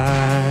of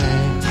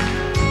light.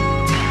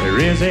 There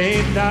is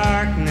a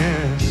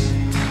darkness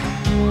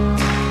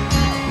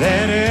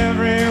that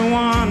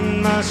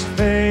everyone must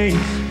face.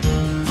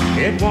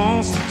 It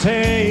wants to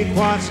take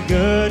what's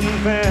good and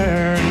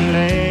fair and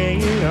lay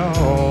it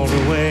all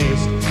to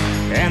waste.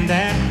 And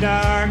that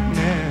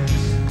darkness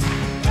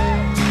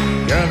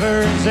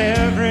covers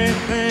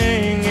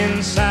everything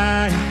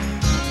inside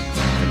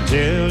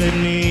until it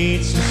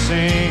needs a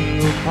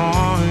single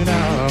point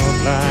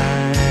of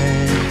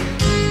light.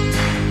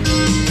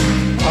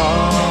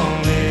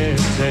 All it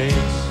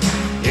takes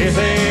is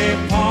a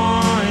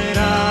point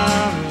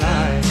of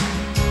light,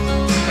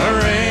 a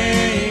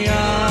ray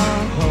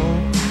of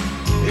hope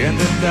in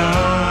the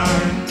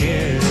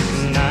darkest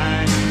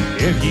night.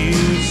 If you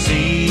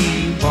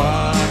see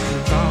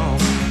what's wrong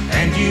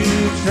and you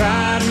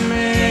try to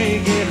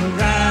make it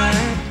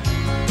right,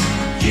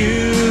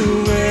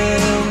 you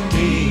will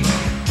be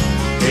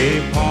a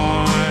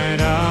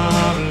point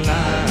of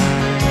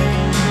light.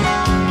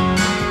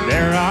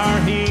 There are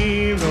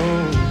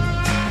heroes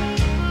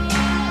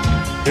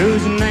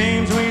whose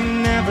names we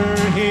never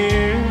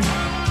hear,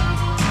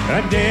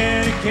 a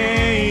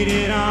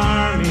dedicated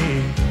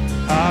army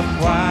of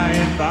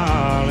quiet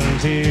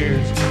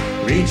volunteers,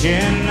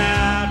 reaching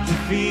out to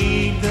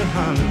feed the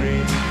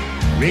hungry,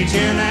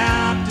 reaching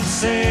out to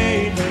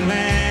save the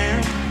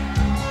land,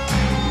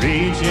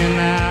 reaching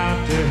out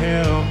to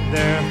help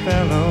their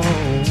fellow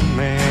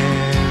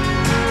man.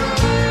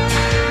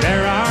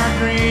 There are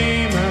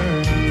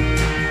dreamers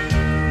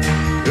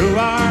who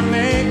are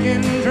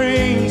making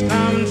dreams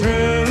come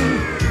true,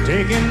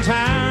 taking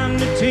time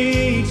to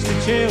teach the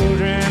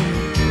children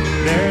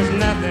there's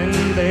nothing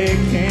they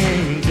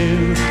can't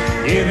do,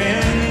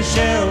 giving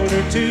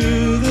shelter to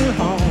the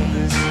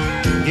homeless,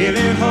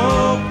 giving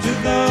hope to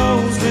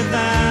those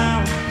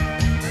without.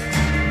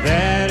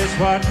 That is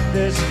what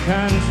this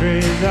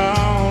country's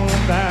all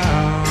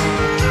about.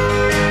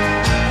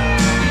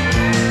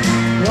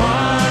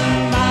 One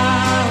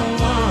by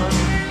one,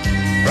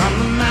 from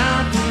the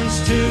mountains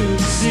to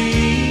the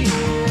sea,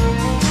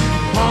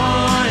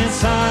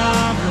 points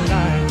of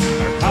light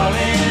are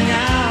calling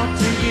out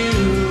to you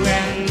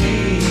and me.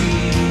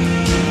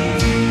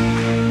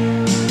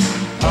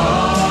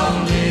 All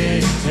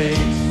it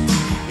takes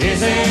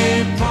is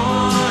a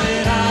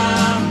point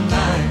of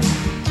light,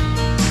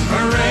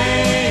 a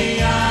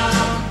ray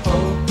of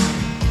hope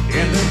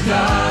in the dark.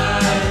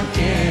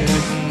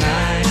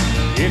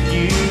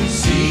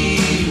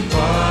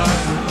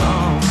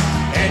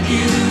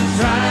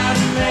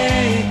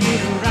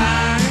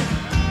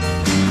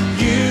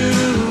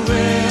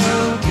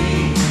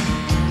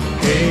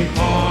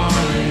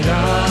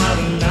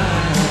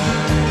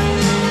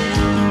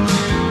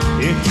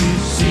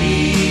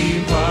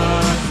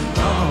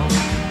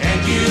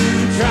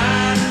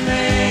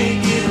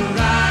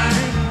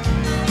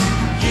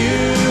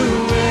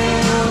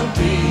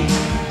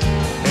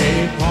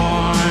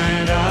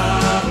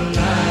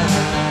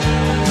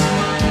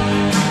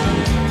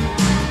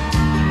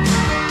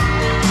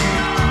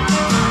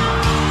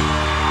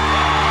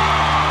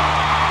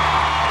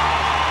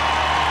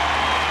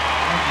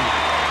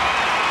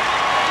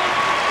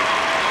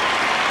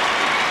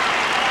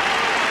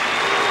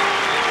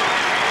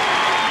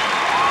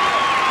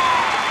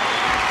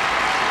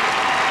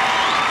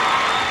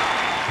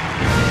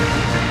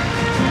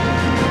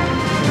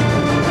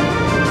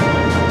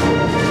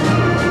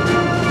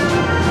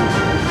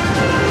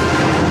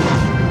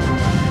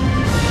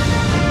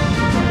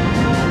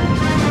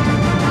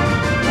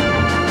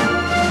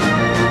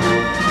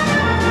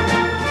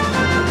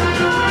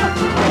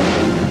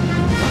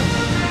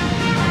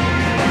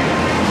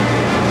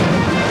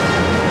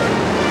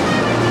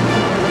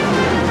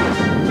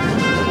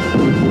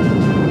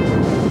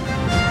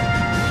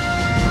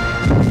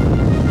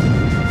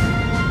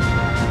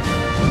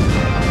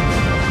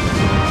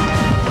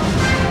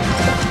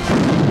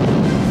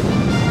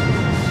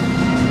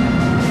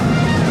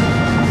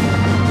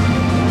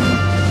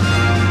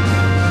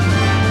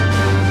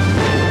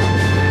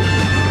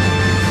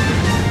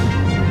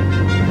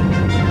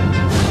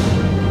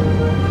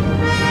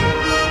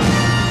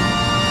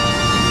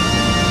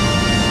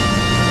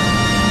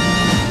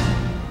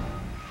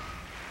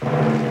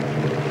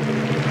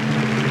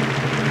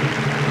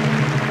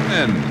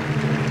 women.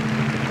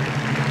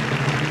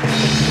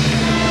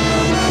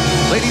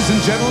 Ladies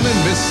and gentlemen,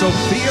 Miss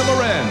Sophia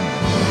Loren.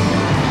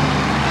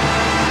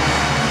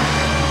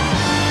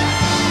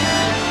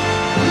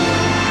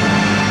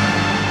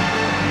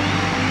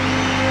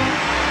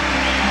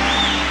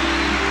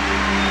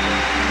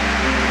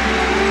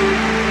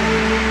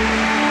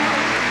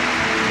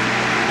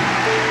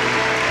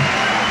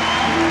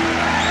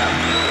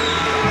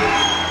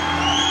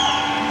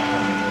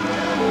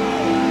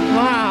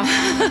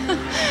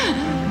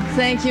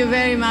 Thank you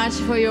very much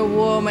for your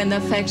warm and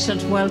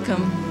affectionate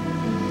welcome.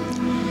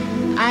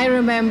 I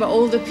remember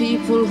all the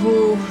people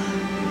who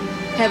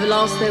have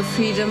lost their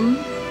freedom.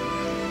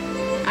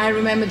 I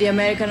remember the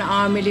American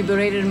Army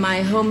liberated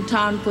my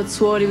hometown,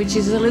 Pozzuoli, which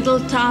is a little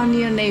town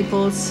near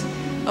Naples.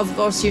 Of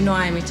course, you know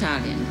I'm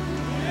Italian.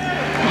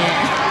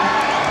 Yeah.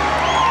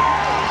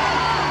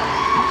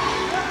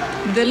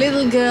 The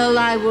little girl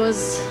I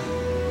was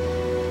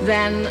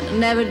then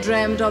never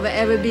dreamed of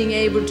ever being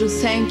able to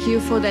thank you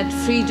for that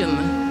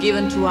freedom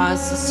given to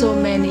us so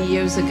many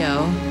years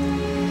ago.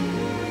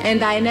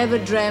 And I never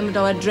dreamed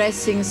of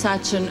addressing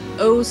such an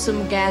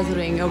awesome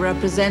gathering of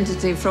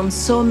representatives from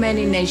so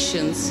many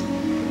nations,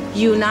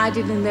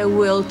 united in their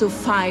will to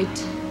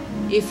fight,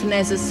 if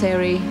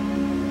necessary,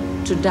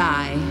 to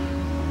die,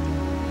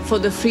 for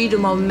the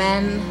freedom of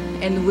men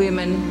and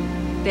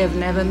women they've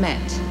never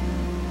met.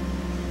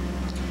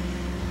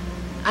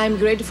 I'm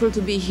grateful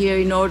to be here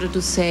in order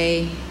to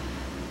say,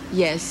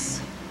 yes,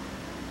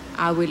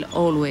 I will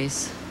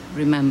always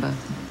remember.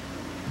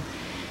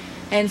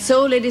 And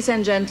so, ladies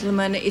and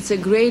gentlemen, it's a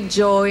great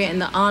joy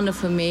and honor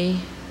for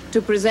me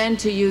to present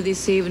to you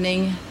this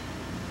evening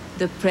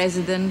the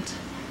President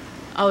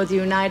of the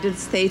United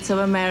States of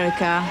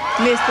America,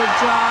 Mr.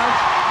 George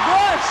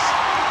Bush.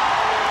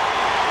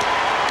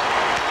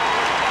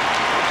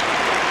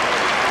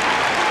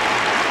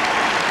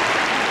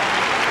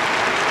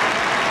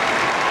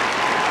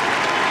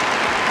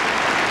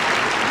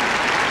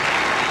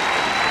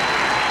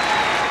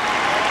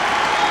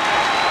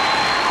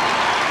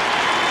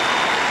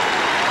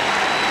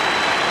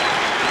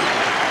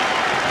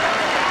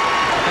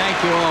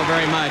 Thank you all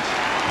very much.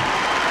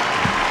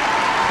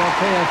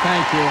 Sophia,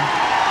 thank you.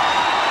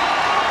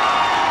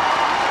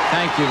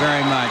 Thank you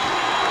very much.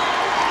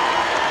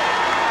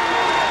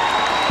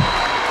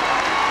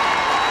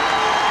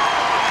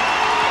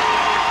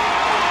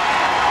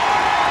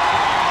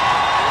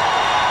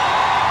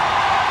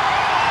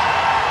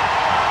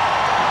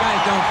 You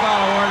guys don't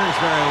follow orders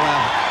very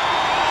well.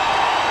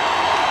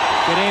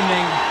 Good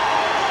evening.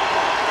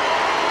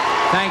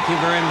 Thank you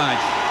very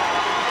much.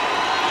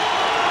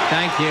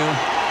 Thank you.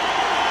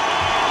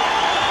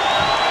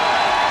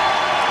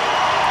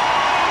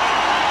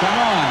 Come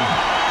on.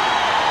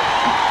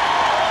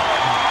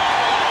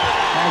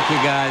 Thank you,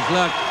 guys.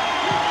 Look.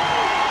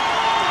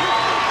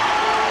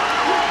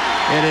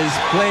 It is,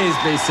 please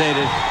be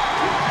seated.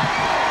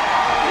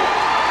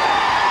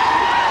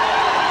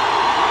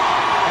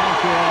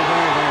 Thank you all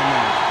very, very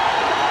much.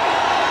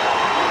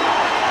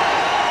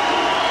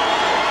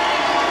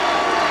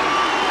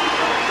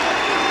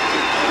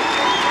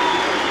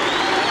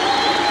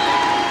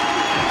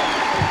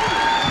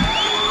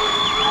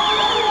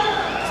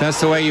 That's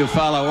the way you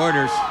follow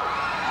orders.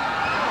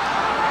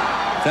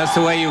 That's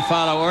the way you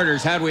follow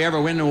orders. How'd we ever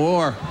win the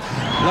war?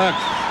 Look,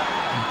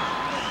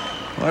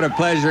 what a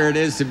pleasure it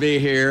is to be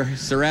here,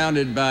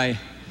 surrounded by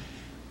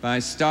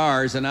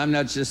stars. And I'm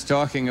not just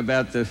talking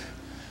about the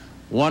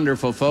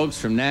wonderful folks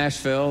from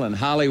Nashville and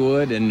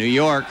Hollywood and New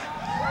York.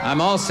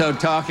 I'm also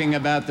talking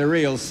about the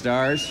real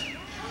stars,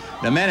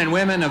 the men and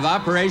women of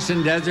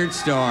Operation Desert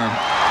Storm.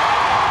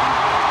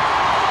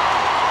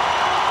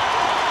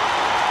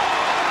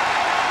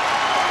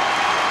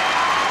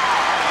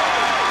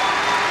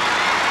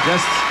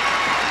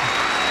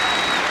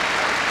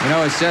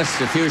 It's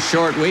just a few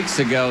short weeks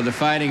ago, the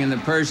fighting in the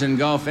Persian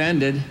Gulf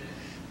ended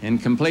in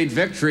complete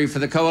victory for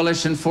the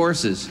coalition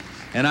forces.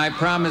 And I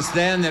promised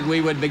then that we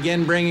would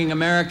begin bringing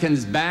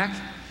Americans back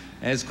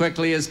as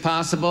quickly as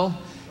possible.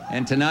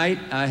 And tonight,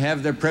 I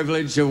have the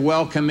privilege of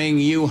welcoming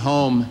you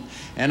home.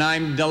 And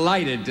I'm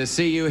delighted to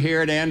see you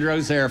here at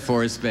Andrews Air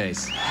Force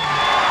Base.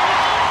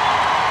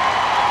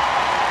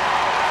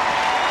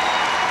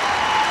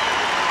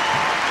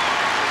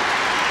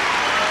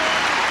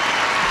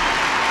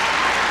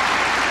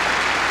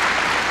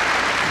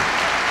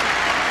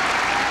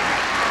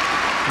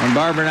 And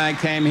Barbra and I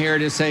came here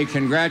to say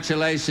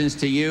congratulations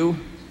to you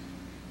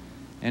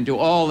and to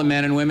all the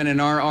men and women in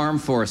our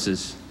armed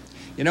forces.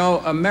 You know,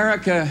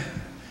 America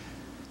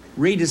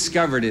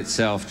rediscovered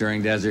itself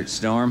during Desert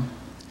Storm.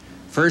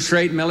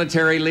 First-rate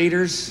military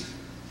leaders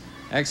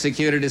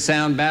executed a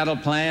sound battle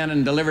plan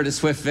and delivered a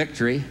swift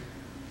victory.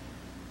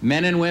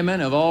 Men and women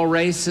of all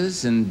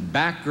races and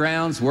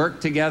backgrounds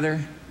worked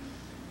together,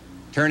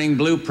 turning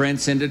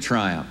blueprints into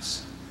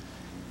triumphs.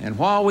 And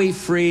while we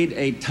freed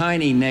a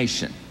tiny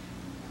nation,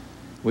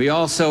 we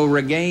also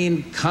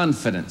regained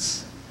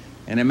confidence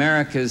in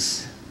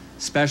America's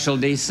special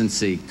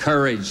decency,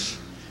 courage,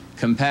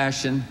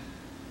 compassion,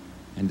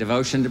 and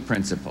devotion to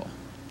principle.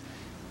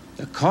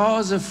 The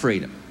cause of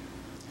freedom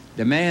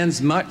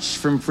demands much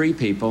from free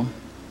people,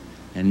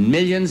 and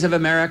millions of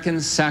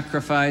Americans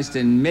sacrificed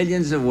in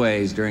millions of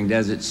ways during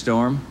Desert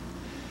Storm.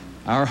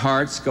 Our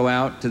hearts go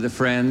out to the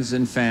friends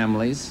and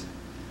families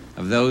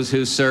of those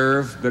who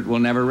serve but will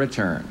never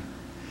return.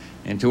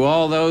 And to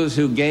all those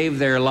who gave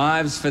their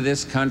lives for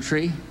this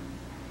country,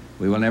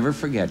 we will never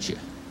forget you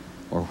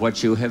or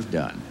what you have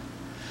done.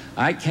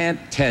 I can't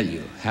tell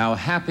you how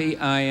happy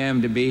I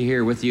am to be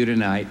here with you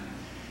tonight.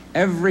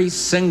 Every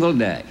single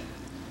day,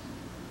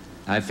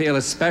 I feel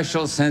a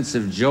special sense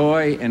of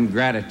joy and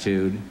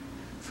gratitude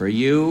for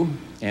you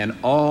and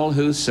all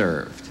who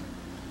served.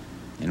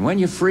 And when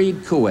you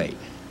freed Kuwait,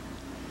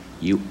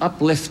 you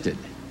uplifted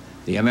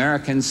the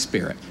American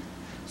spirit.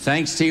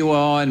 Thanks to you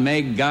all, and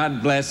may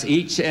God bless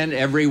each and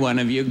every one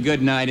of you.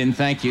 Good night, and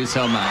thank you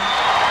so much.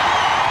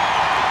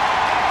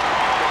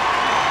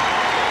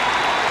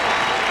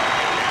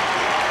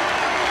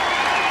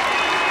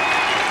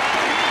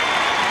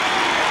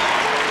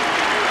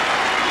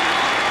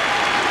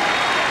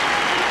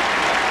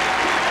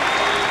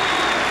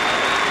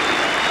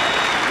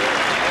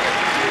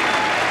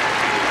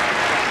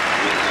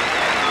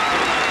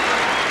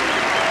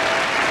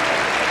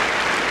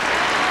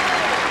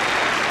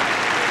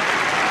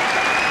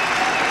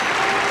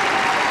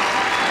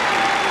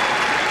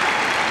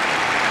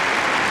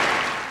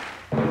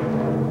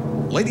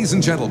 Ladies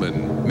and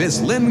gentlemen, Miss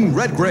Lynn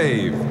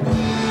Redgrave.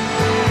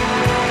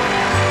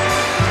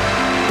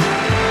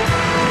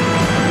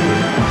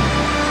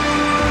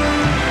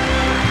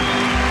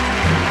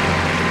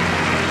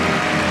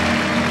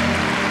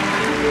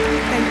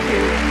 Thank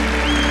you.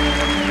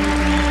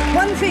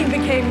 One thing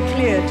became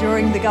clear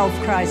during the Gulf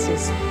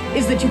crisis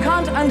is that you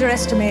can't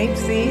underestimate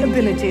the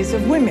abilities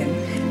of women.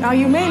 Now,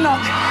 you may not...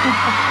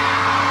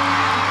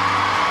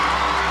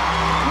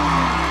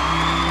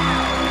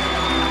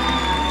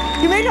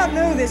 You may not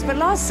know this, but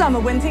last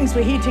summer, when things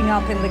were heating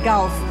up in the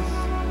Gulf,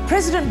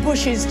 President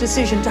Bush's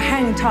decision to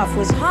hang tough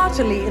was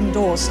heartily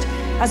endorsed,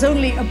 as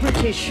only a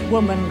British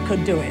woman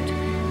could do it.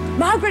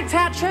 Margaret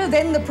Thatcher,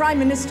 then the Prime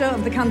Minister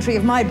of the country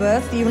of my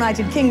birth, the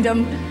United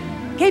Kingdom,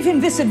 gave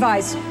him this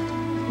advice: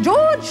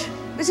 "George,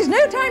 this is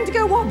no time to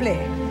go wobbly."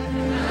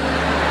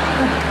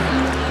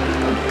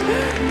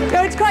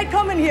 Now, it's quite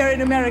common here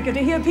in America to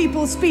hear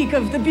people speak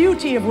of the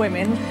beauty of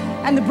women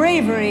and the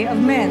bravery of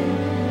men.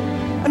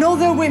 And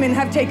although women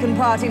have taken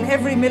part in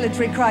every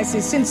military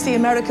crisis since the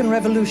American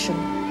Revolution,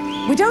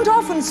 we don't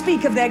often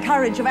speak of their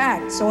courage of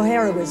acts or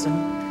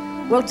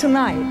heroism. Well,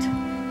 tonight,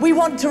 we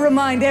want to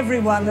remind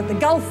everyone that the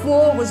Gulf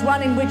War was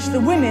one in which the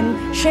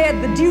women shared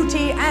the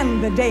duty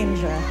and the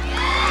danger.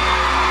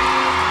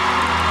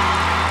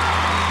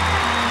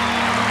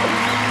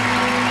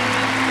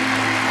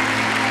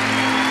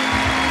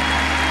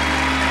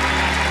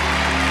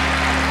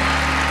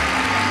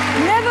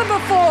 Never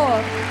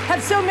before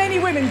have so many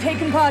women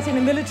taken part in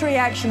a military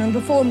action and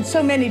performed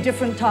so many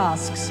different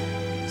tasks.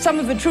 Some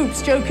of the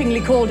troops jokingly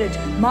called it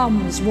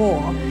Mum's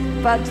War,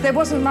 but there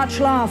wasn't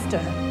much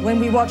laughter when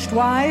we watched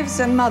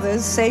wives and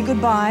mothers say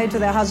goodbye to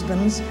their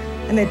husbands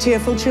and their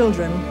tearful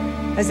children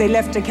as they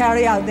left to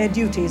carry out their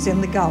duties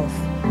in the Gulf.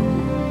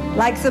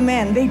 Like the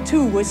men, they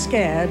too were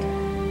scared,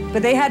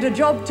 but they had a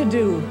job to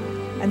do,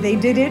 and they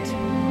did it.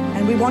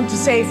 And we want to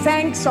say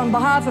thanks on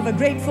behalf of a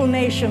grateful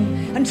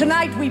nation. And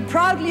tonight we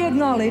proudly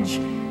acknowledge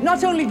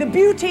not only the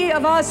beauty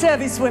of our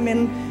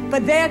servicewomen,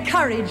 but their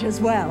courage as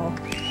well.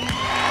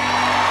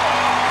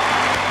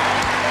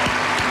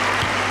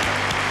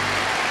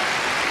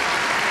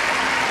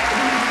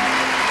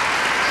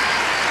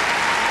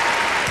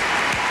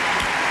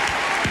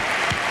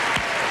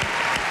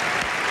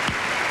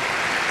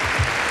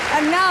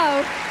 And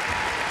now,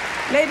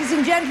 ladies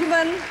and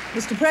gentlemen,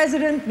 Mr.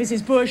 President,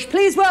 Mrs. Bush,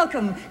 please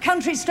welcome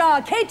country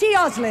star Katie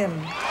Oslin.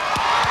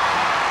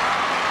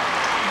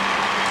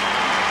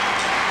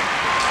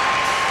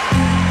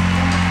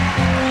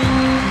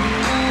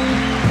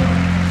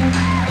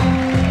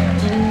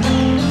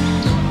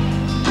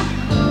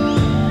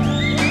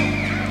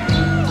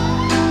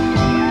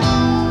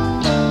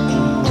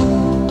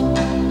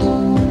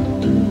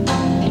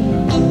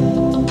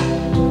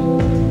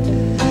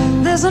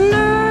 There's a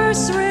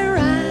nursery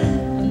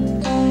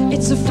rhyme,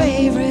 it's a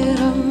favorite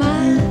of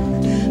mine,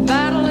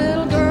 about a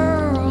little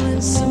girl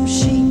in some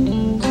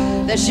sheep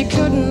that she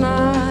could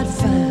not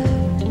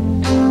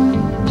find.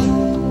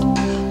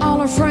 All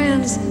her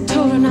friends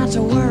told her not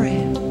to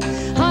worry,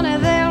 honey,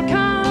 they'll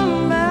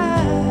come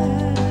back.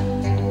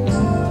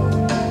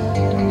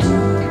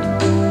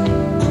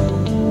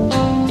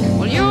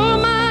 Well, you're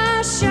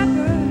my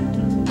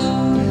shepherd,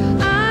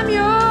 I'm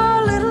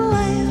your little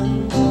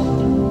lamb.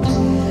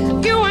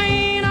 You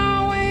ain't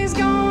always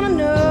gonna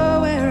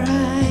know where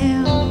I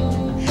am,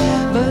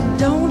 but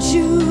don't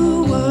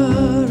you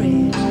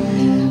worry,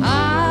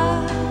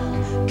 I'll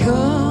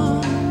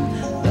come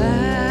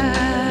back.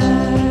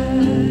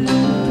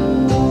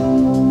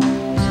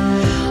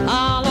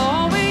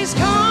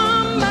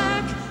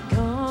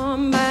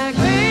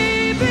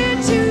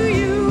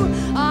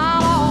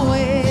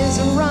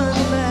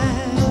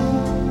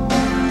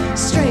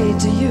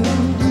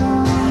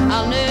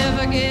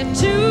 get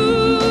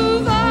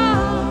too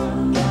far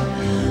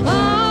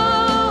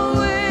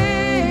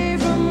away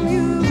from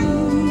you.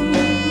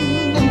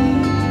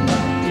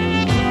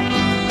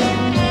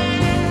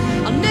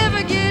 I'll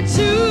never get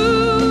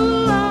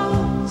too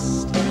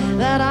lost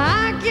that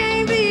I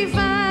can't be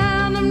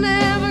found. I'm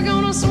never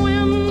gonna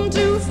swim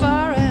too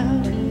far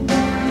out.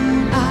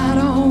 I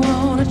don't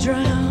wanna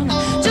drown,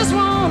 just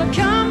wanna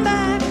come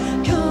back,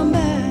 come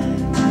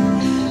back,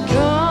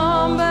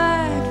 come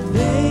back,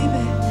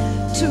 baby,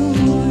 to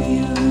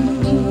you.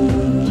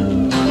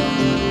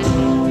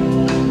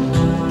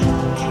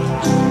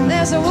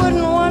 There's a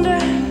wooden wonder,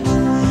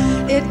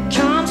 it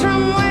comes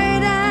from way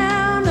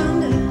down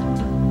under.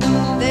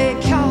 They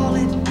call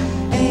it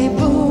a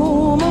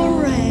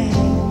boomerang.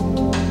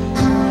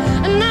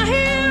 And now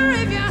here,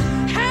 if you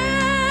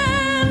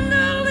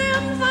handle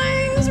them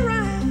things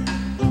right,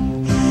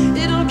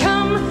 it'll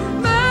come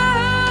back.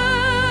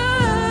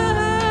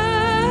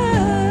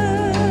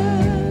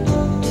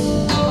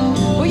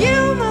 Well,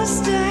 you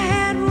must have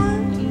had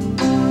one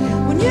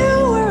when you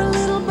were a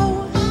little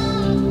boy.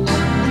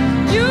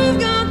 You've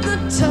got the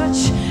touch,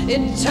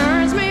 it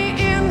turns me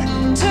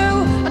into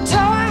a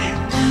toy,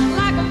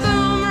 like a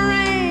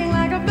boomerang,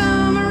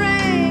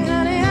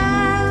 honey.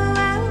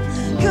 I'll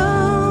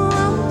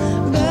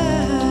come back.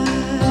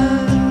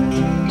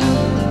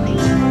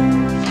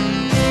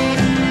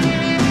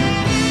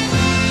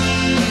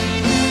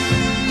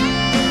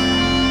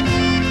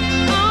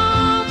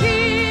 Oh,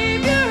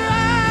 keep your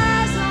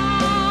eyes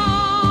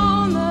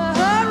on the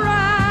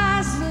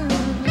horizon,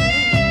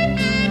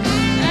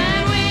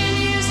 and when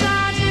you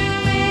start to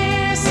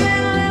miss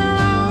it a little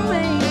on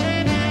me,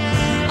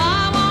 I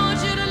want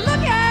you to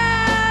look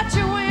out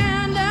your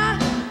window,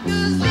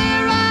 'cause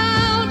there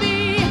I'll be,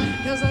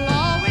 'cause I'll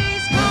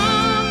always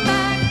come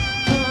back,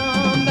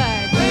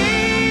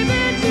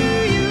 baby, to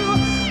you.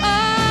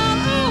 I'll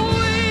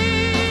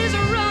always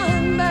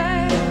run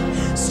back,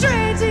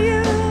 straight to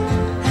you.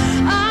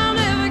 I'll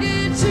never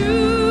get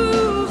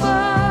too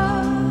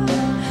far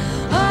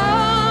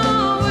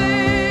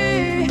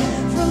away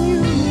from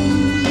you.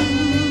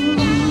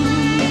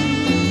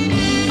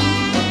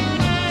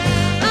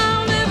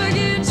 I'll never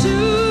get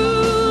too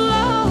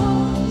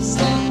lost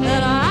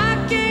that I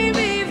can't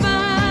be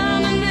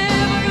found. I'm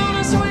never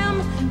gonna swim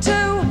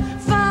too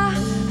far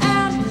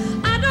out.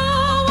 I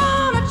don't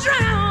wanna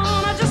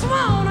drown, I just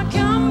wanna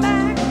come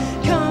back,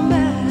 come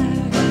back,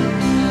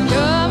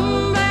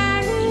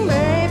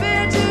 baby,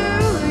 to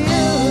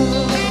you.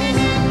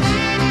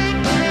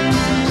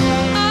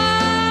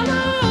 I'll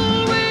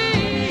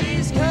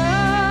always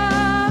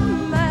come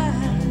back,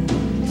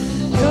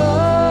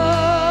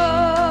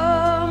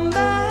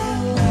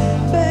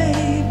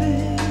 baby,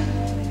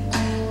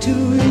 to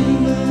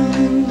you.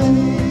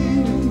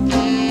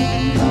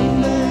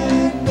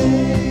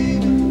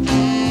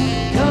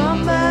 Come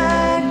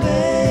back,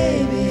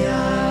 baby,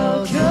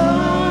 I'll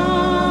come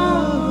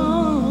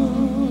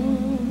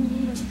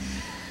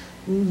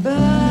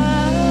back.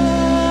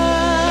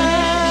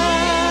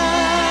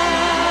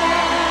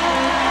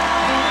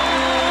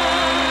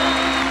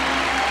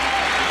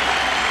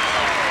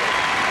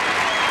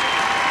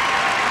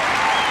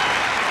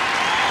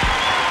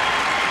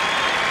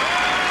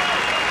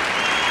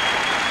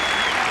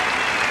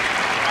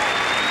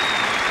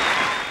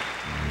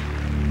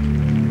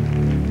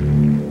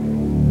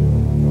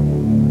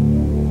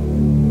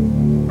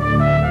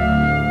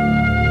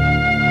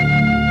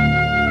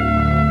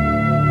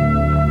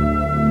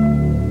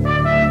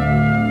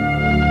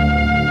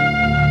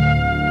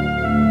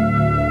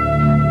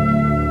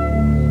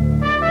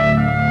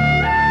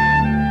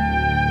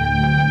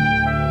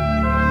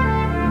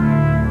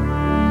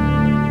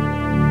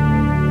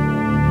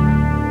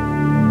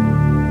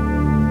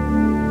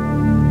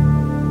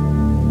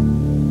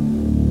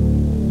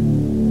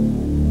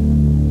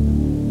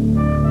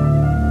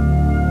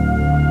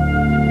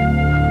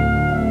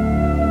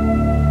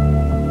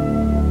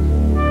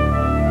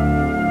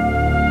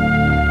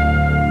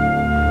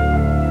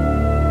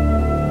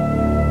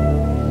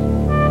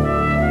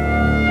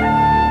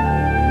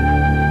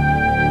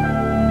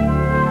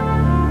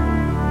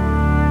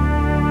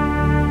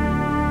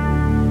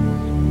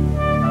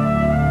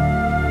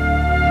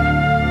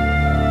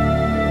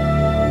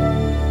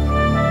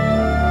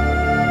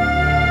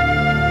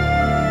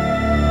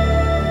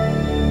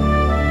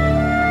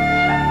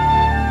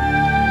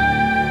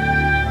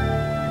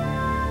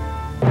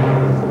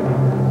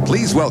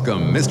 Please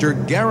welcome Mr.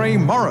 Gary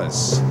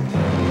Morris.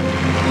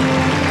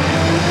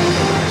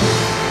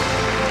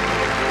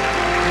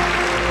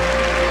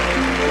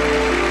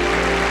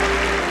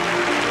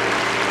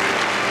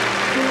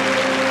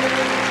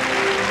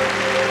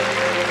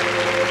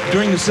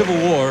 During the Civil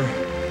War,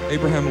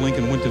 Abraham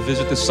Lincoln went to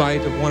visit the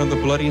site of one of the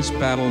bloodiest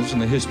battles in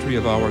the history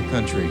of our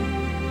country.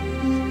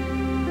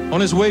 On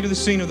his way to the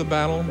scene of the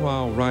battle,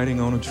 while riding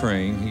on a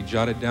train, he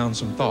jotted down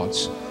some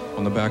thoughts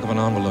on the back of an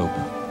envelope.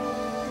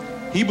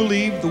 He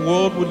believed the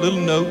world would little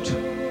note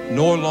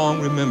nor long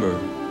remember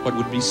what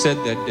would be said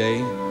that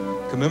day,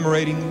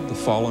 commemorating the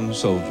fallen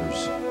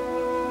soldiers.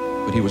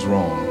 But he was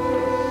wrong.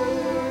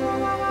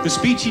 The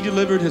speech he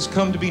delivered has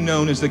come to be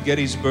known as the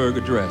Gettysburg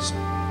Address.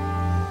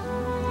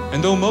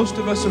 And though most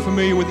of us are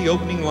familiar with the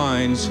opening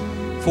lines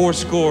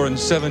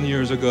 77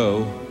 years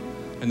ago,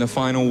 and the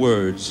final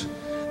words,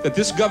 that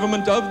this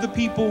government of the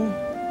people,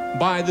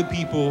 by the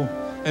people,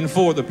 and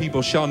for the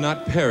people shall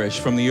not perish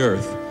from the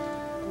earth,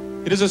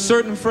 it is a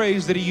certain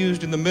phrase that he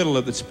used in the middle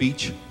of the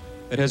speech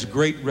that has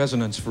great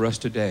resonance for us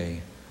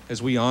today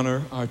as we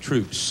honor our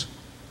troops,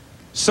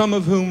 some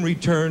of whom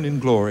return in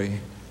glory,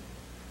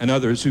 and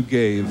others who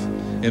gave,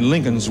 in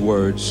Lincoln's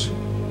words,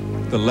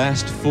 the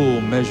last full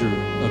measure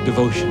of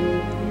devotion.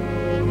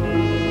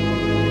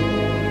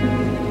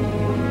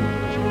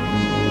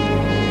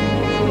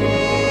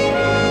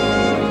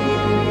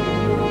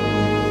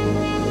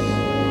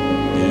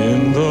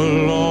 In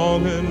the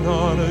long and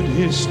honored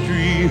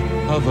history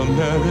of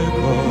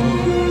America,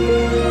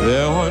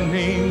 there are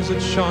names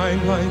that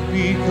shine like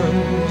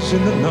beacons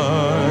in the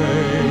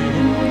night.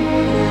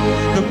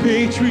 The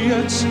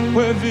patriots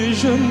where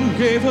vision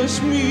gave us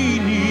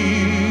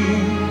meaning,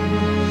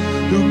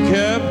 who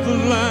kept the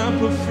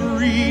lamp of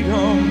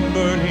freedom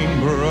burning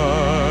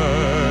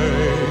bright.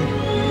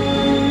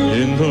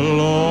 In the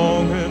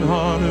long and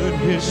honored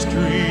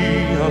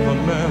history of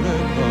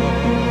America,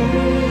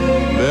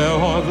 there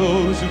are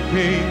those who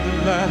paid the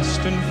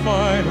last and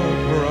final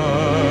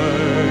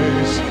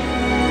price,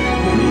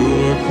 who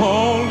were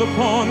called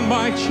upon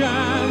by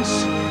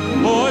chance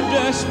or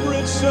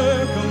desperate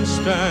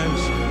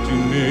circumstance to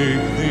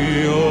make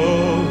the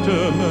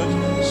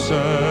ultimate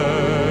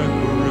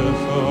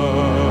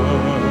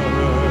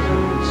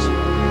sacrifice.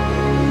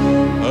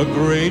 A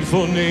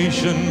grateful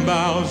nation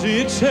bows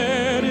its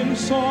head in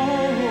sorrow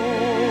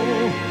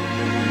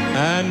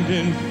and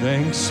in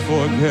thanks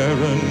for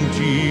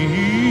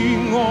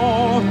guaranteeing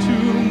our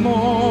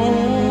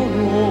tomorrow.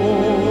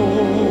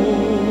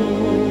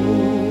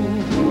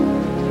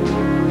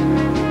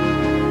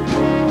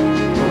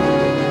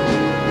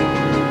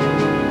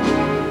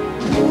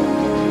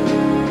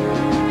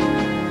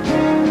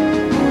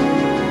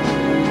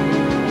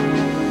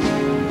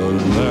 The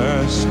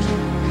last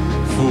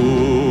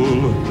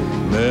full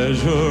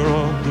measure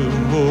of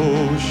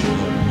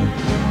devotion,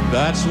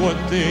 that's what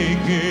they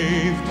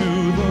gave to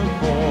the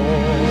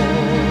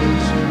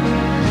cause.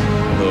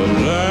 The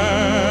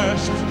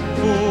last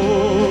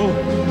full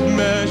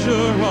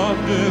measure of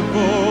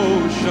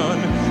devotion,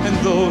 and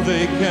though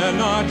they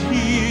cannot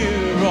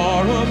hear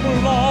our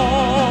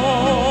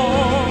applause,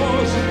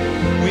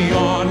 we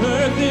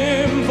honor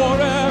them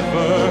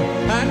forever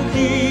and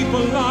keep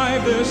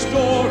alive their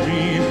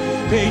story,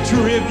 pay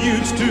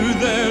tributes to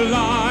their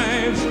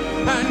lives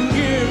and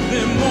give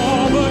them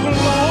all the glory.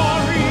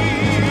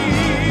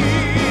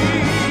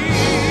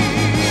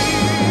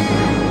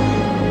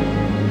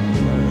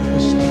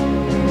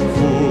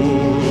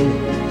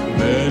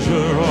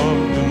 Measure of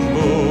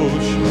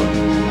devotion,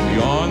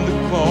 beyond the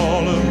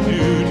call of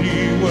duty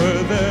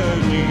were their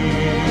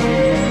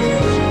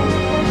needs.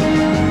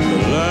 The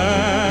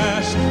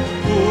last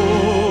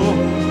full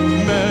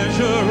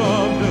measure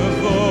of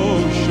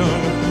devotion,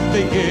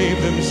 they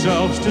gave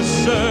themselves to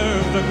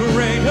serve the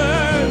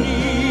greater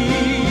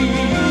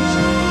needs.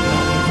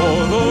 And for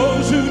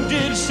those who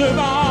did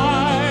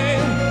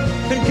survive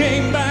and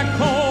came back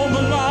home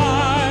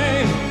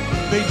alive,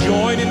 they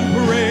joined in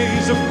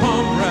praise of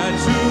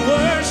comrades who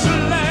were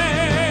slain,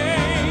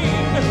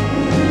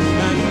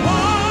 and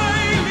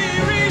highly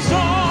resolved,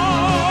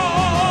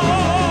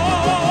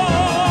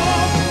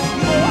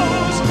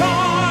 most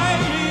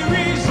highly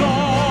resolved,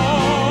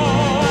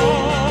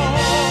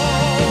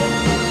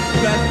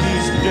 that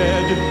these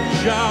dead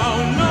shall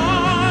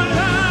not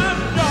have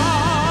died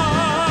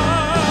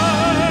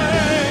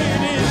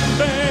in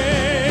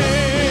vain.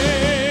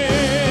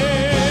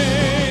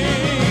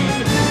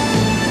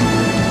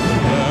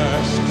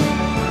 Last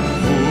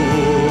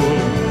full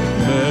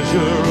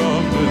measure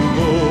of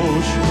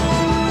devotion,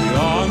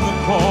 beyond the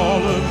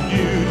call of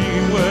duty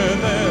were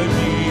their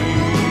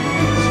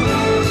needs.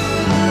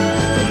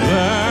 The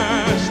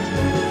last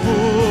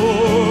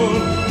full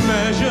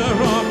measure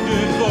of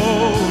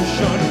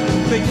devotion,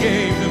 they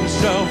gave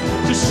themselves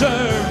to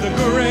serve the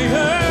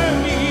greater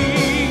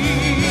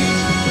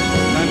needs.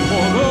 And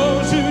for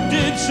those who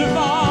did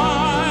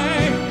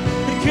survive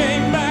and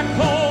came back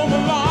home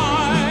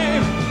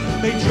alive,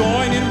 they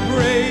join in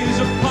praise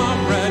of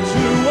comrades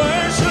who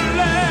were slain.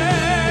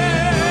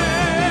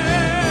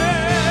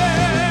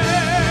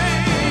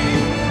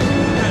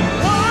 And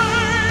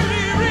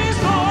highly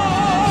resolved,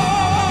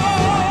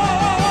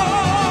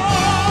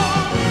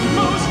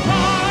 most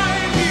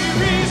highly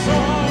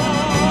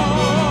resolved,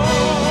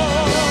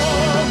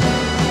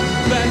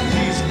 that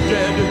these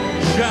dead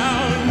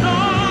shall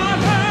not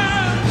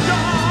have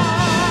died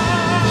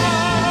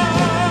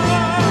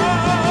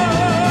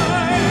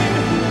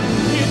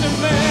in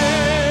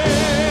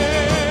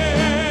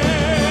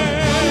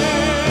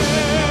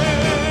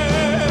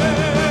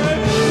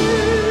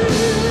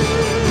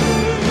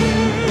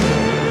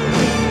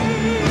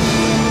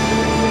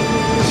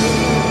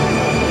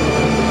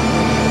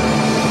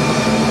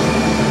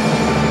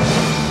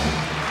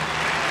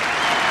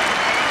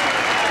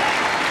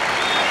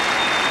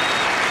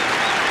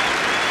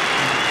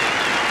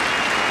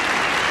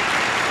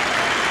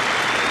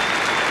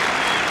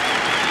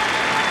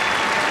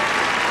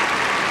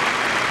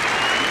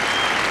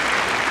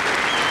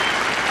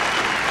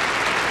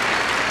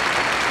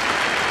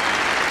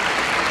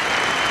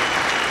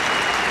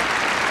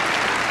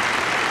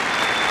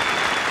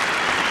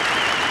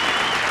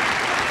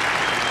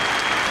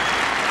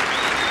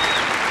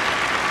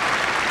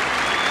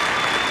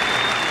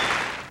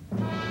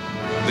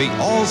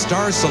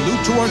five-star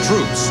salute to our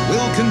troops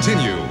will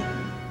continue.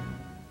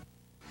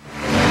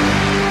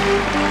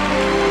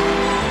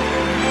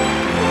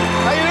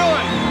 How you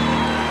doing?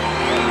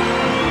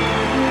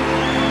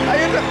 How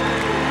you doing?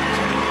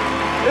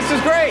 This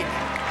is great.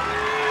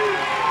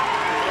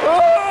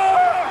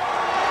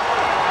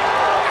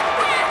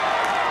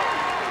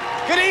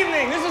 Good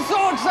evening. This is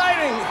so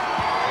exciting.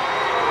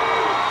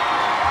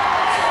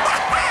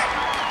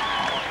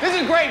 This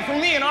is great for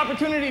me, an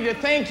opportunity to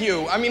thank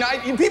you. I mean,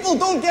 people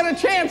don't get a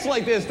chance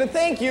like this to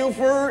thank you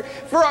for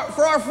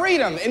our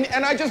freedom.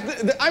 And I'm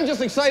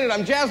just excited.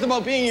 I'm jazzed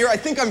about being here. I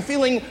think I'm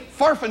feeling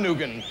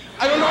farfanugan.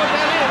 I don't know what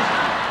that is,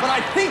 but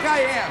I think I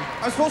am.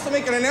 I'm supposed to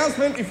make an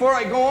announcement before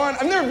I go on.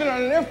 I've never been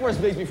on an Air Force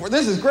base before.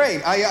 This is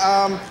great.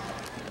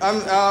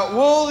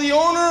 Will the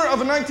owner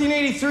of a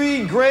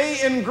 1983 gray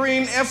and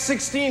green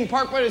F-16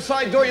 parked by the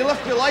side door, you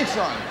left your lights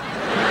on.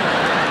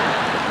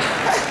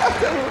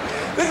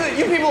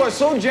 You people are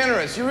so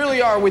generous. You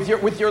really are with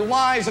your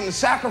lives and the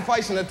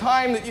sacrifice and the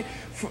time that you,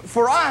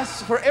 for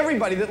us, for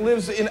everybody that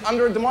lives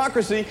under a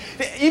democracy.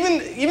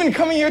 Even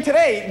coming here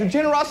today, the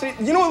generosity.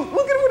 You know,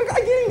 look at what the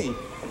guy gave me.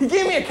 He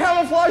gave me a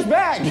camouflage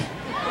bag.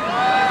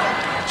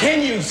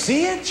 Can you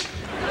see it?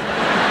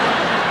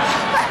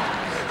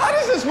 How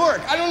does this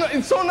work? I don't know.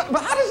 It's so.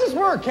 But how does this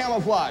work?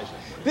 Camouflage.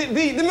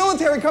 The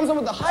military comes up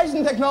with the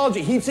Heisman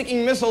technology,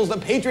 heat-seeking missiles, the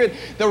Patriot,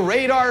 the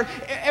radar,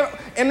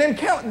 and then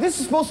this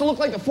is supposed to look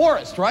like the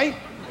forest, right?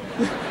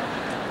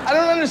 I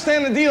don't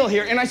understand the deal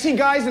here. And I see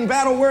guys in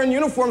battle wearing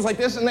uniforms like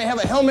this, and they have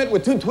a helmet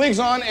with 2 twigs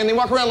on, and they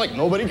walk around like,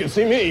 nobody can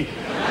see me.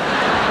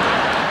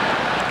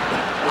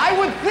 I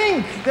would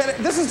think that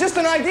this is just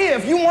an idea.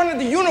 If you wanted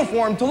the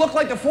uniform to look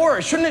like the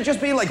forest, shouldn't it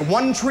just be like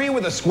one tree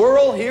with a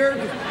squirrel here?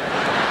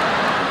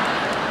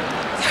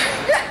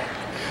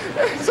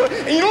 So,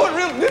 and you know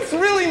what, this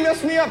really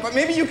messed me up, but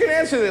maybe you can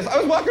answer this. I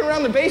was walking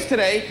around the base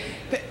today.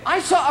 I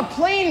saw a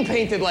plane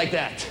painted like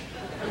that.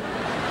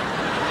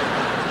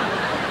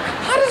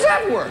 How does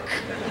that work?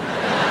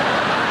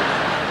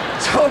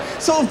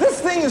 So if this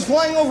thing is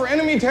flying over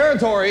enemy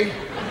territory,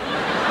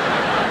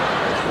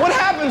 what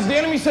happens? The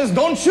enemy says,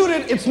 don't shoot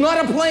it. It's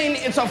not a plane.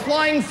 It's a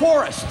flying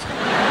forest.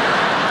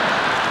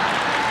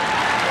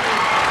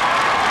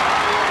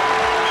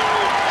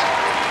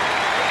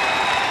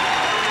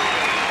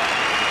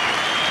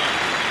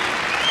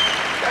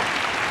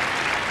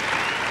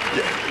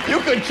 You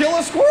could kill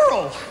a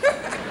squirrel.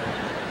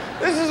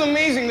 This is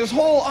amazing. This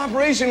whole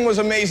operation was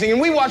amazing.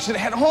 And we watched it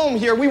at home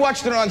here. We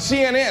watched it on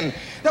CNN.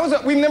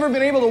 We've never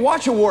been able to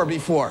watch a war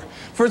before.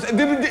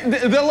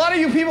 A lot of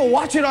you people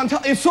watch it on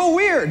television. It's so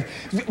weird.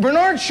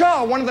 Bernard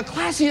Shaw, one of the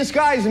classiest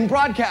guys in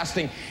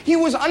broadcasting, he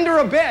was under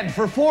a bed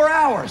for 4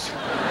 hours.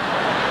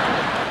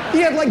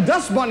 He had like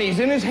dust bunnies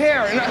in his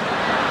hair. And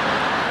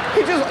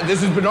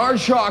this is Bernard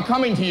Shaw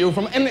coming to you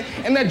from, and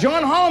that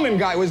John Holloman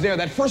guy was there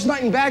that first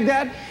night in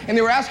Baghdad, and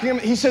they were asking him,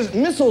 he says,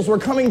 missiles were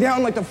coming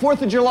down like the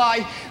 4th of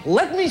July.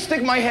 Let me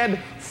stick my head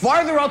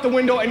farther out the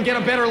window and get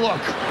a better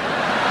look.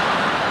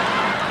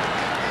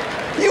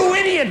 You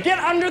idiot, get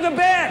under the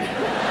bed.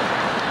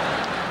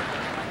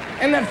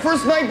 And that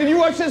first night, did you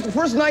watch this? The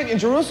first night in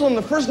Jerusalem,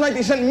 the first night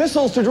they sent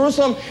missiles to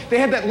Jerusalem, they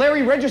had that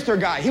Larry Register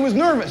guy. He was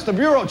nervous, the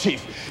bureau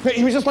chief.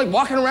 He was just like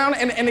walking around,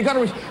 and he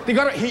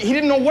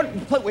didn't know what,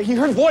 he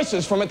heard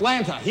voices from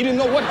Atlanta. He didn't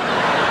know what.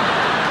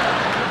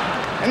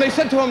 And they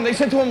said to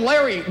him,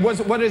 Larry, was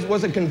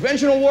it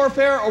conventional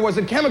warfare or was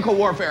it chemical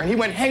warfare? And he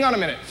went, hang on a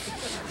minute.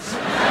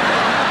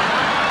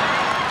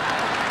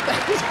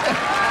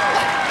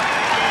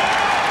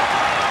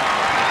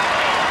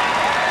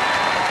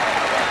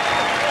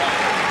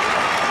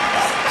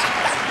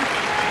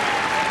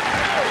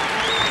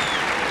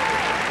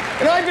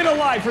 And I've been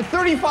alive for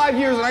 35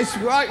 years, and I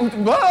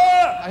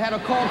had a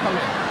call come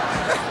in.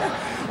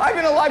 I've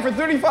been alive for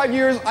 35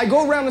 years. I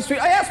go around the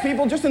street. I ask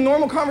people, just in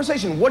normal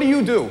conversation, what do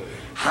you do?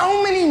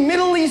 How many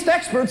Middle East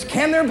experts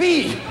can there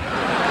be?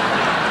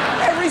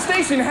 Every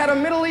station had a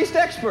Middle East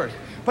expert.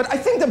 But I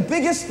think the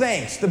biggest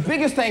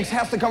thanks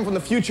has to come from the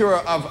future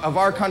of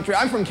our country.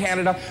 I'm from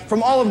Canada,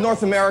 from all of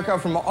North America,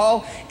 from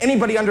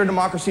anybody under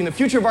democracy. And the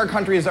future of our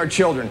country is our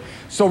children.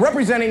 So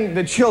representing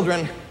the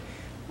children,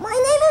 my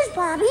name is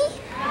Bobby.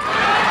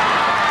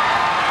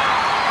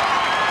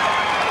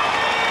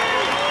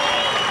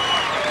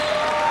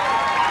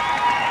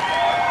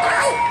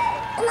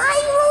 And I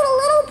wrote a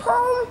little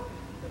poem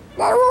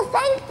that will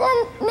thank the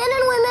men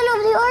and women of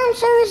the armed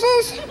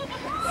services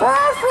for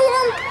our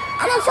freedom.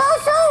 And it's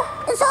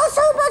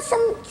also about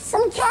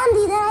some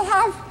candy that I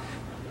have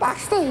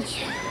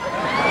backstage.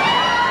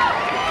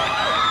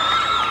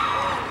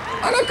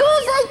 And it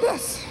goes like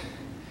this.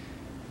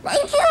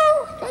 Thank you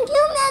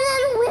men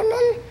and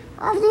women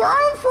of the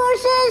armed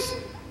forces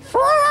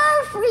for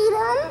our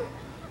freedom.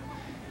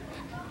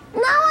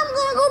 Now I'm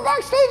gonna go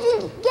backstage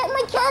and get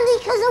my candy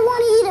because I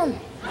want to eat them.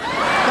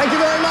 Thank you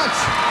very much.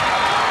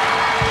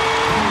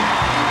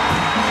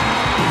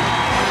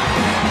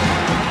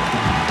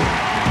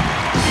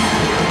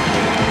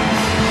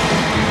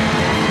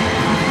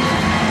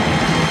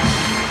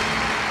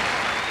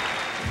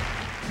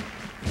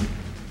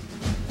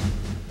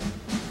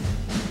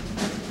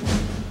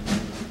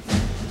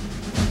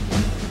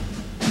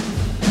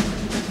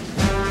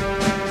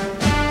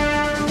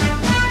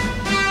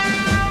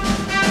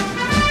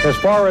 As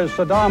far as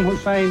Saddam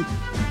Hussein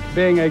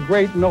being a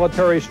great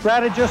military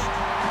strategist,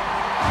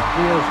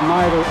 he is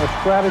neither a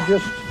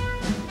strategist,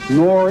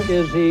 nor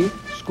is he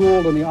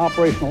schooled in the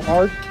operational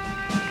art,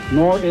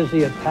 nor is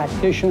he a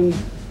tactician,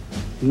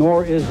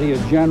 nor is he a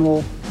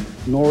general,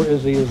 nor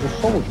is he as a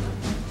soldier.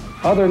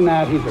 Other than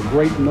that, he's a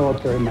great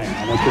military man.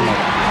 I want you to know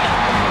that.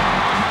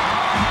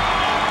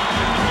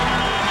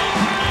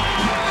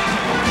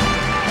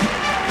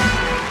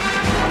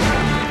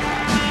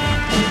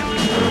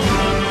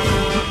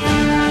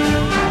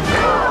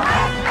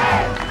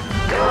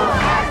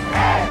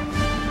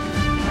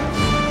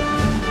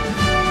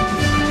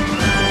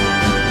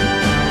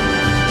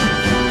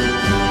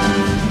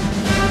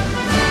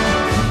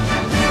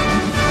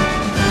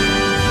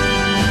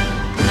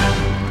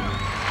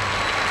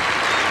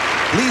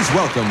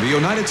 Welcome the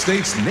United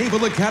States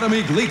Naval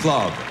Academy Glee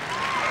Club.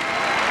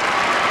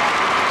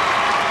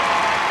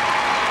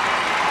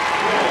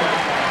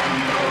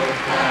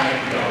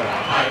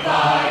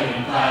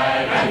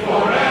 And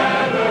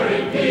forever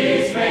in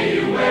peace may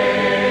you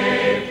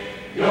wave.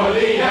 You're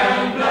the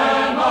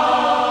emblem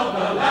of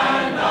the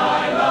land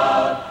I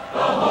love,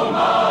 the home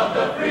of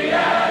the free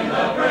and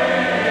the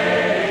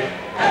brave.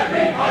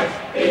 Every heart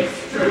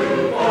beats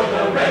true for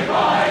the red,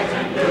 white,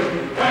 and blue,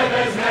 where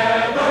there's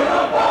never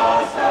a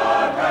boast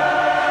or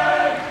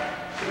brag.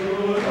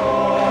 Should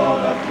all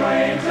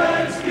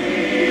acquaintance be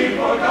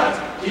forgot,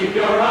 keep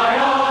your eye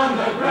on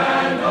the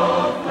grand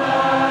old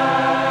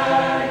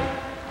flag.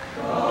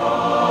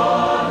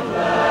 God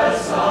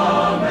bless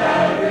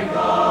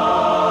America,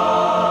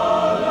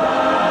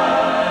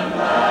 land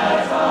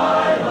that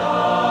I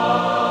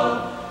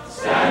love.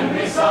 Stand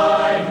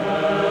beside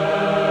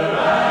her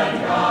and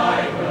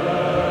guide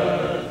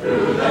her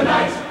through the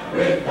night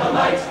with the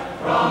light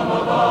from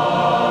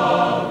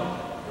above.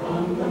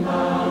 From the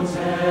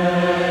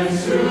mountains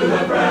to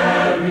the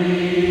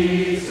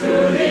prairies, to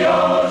the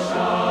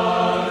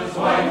oceans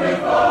white with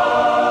foam.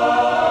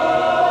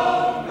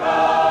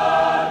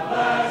 God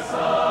bless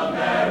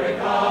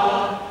America,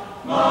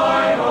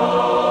 my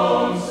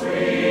home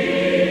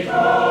sweet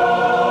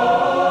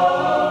home.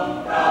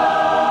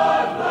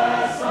 God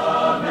bless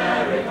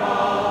America,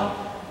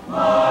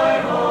 my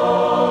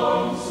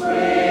home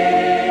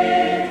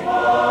sweet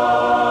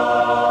home.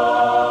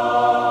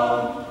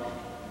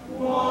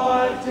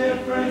 What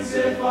difference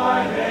if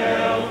I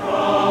hail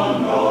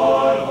from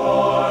north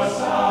or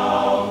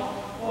south,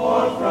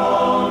 or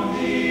from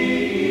the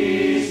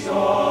east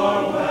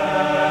or west?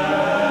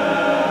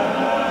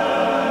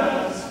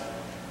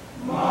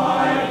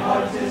 My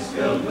heart is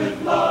filled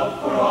with love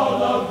for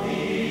all of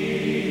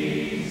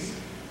these.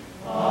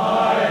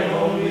 I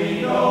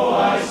only know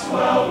I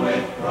swell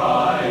with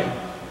pride,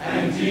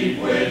 and deep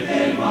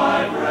within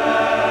my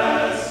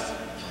breast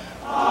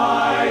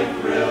I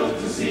thrill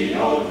to see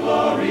Old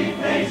Glory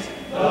paint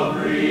the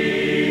breeze.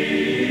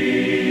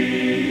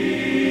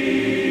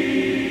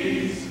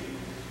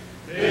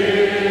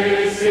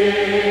 This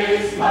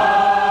is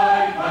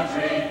my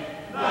country,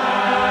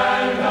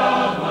 land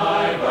of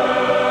my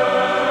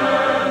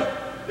birth.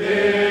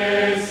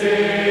 This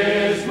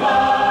is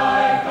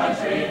my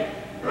country,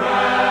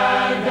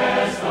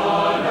 grandest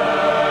on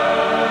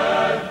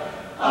earth.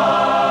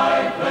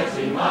 I pledge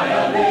in my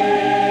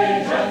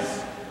allegiance,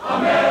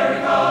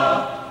 America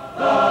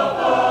the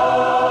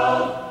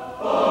whole,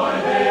 for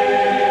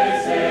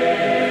this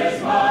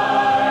is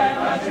my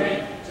country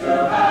to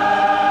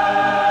have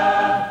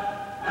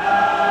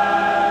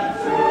and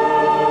to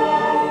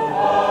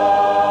hold.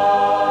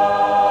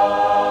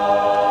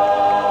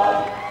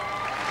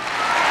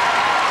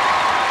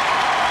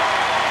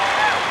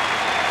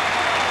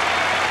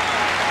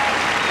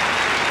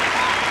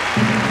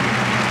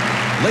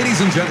 Ladies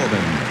and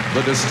gentlemen,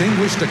 the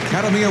distinguished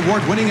Academy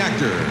Award-winning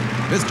actor,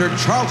 Mr.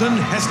 Charlton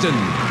Heston.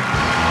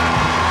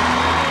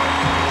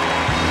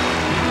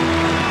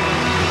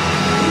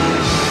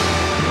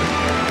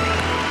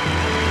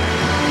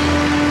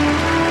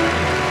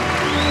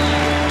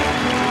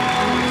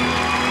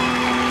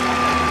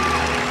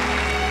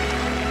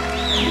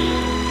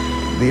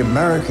 The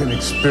American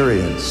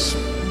experience.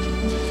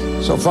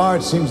 So far,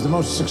 it seems the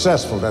most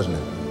successful, doesn't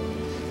it?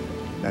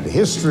 Now, the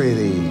history,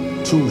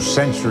 the 2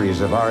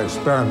 centuries of our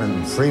experiment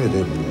in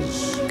freedom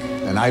is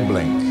an eye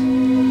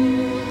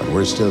blink. But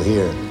we're still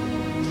here.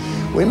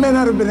 We may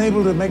not have been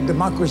able to make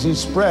democracy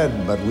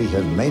spread, but we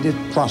have made it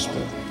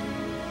prosper.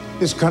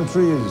 This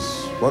country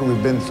is what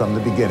we've been from the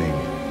beginning.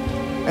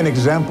 An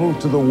example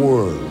to the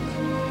world.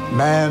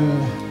 Man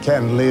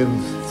can live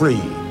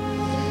free.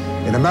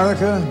 In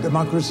America,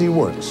 democracy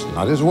works.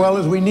 Not as well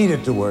as we need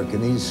it to work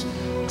in these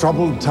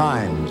troubled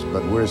times,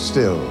 but we're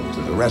still,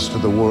 to the rest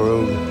of the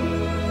world,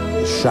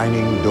 a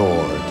shining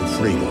door to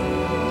freedom.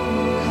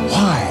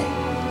 Why?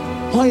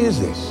 Why is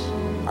this?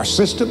 Our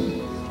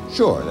system?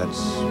 Sure,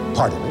 that's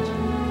part of it.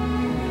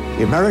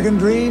 The American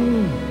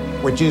dream,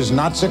 which is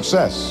not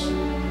success,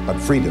 but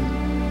freedom.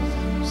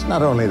 It's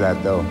not only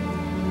that, though.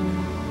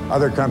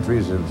 Other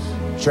countries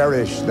have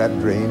cherished that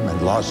dream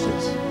and lost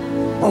it.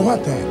 Well,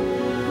 what then?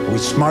 Are we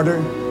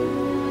smarter?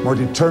 More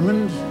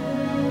determined?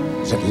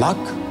 Is it luck?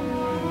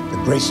 The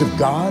grace of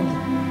God?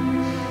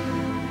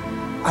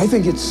 I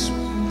think it's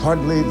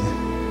partly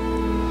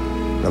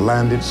the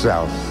land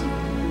itself,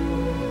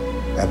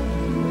 that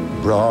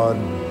broad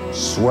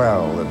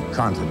swell of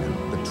continent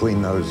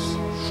between those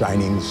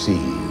shining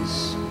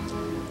seas.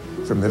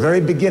 From the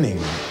very beginning,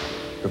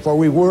 before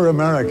we were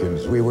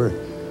Americans, we were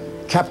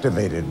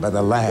captivated by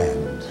the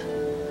land.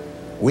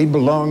 We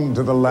belonged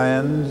to the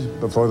land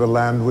before the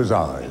land was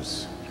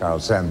ours, Carl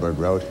Sandburg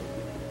wrote.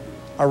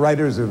 Our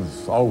writers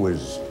have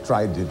always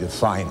tried to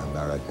define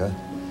America.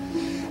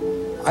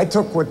 I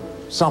took what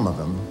some of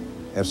them,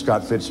 F.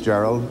 Scott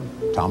Fitzgerald,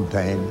 Tom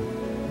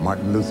Paine,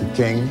 Martin Luther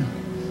King,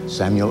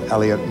 Samuel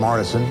Eliot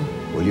Morrison,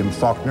 William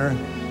Faulkner,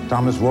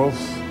 Thomas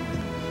Wolfe,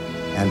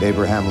 and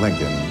Abraham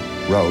Lincoln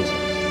wrote,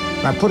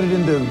 and I put it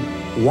into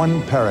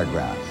one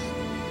paragraph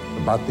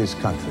about this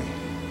country.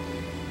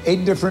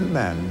 8 different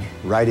men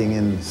writing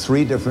in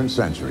 3 different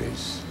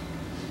centuries.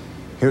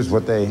 Here's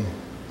what they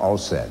all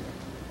said.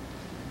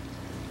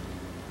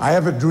 I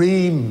have a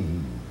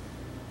dream.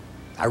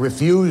 I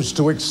refuse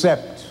to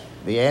accept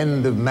the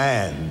end of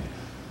man.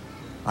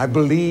 I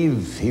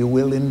believe he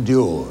will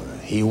endure.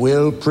 He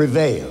will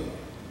prevail.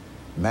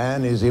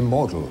 Man is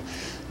immortal,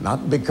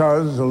 not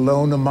because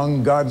alone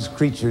among God's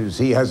creatures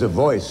he has a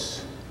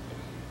voice,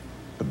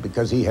 but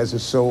because he has a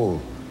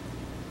soul,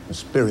 a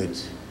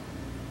spirit,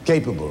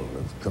 capable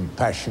of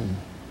compassion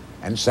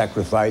and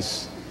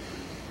sacrifice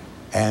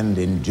and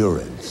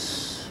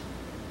endurance.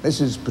 This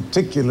is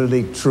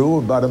particularly true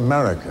about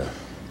America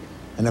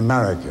and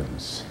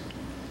Americans.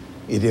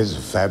 It is a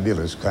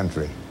fabulous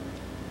country,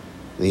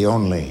 the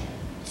only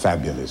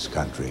fabulous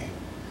country,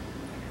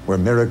 where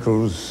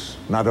miracles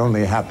not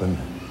only happen,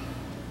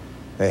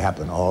 they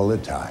happen all the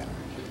time.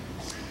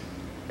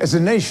 As a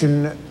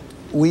nation,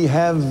 we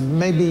have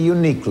maybe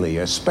uniquely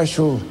a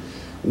special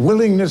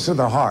willingness of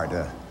the heart,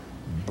 a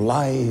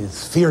blithe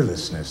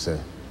fearlessness,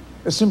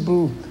 a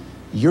simple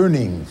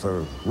yearning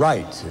for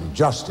right and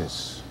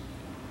justice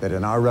that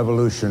in our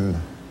revolution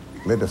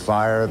lit a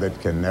fire that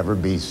can never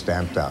be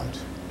stamped out.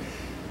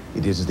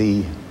 It is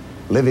the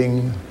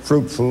living,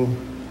 fruitful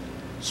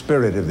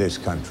spirit of this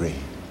country.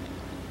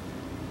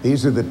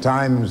 These are the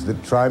times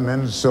that try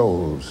men's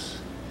souls.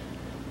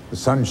 The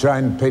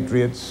sunshine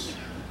patriots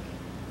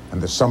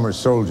and the summer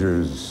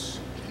soldiers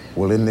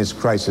will in this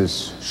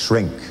crisis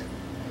shrink.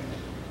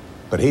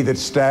 But he that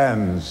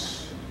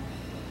stands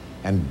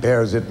and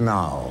bears it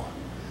now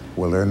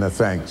will earn the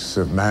thanks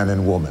of man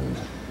and woman.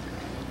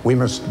 We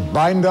must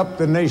bind up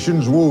the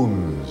nation's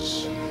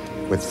wounds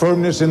with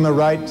firmness in the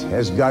right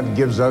as God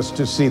gives us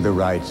to see the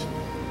right.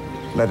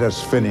 Let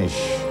us finish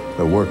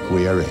the work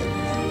we are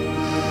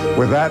in.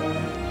 With that,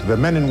 to the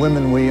men and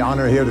women we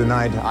honor here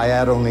tonight, I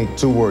add only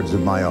 2 words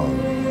of my own.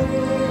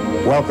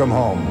 Welcome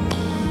home.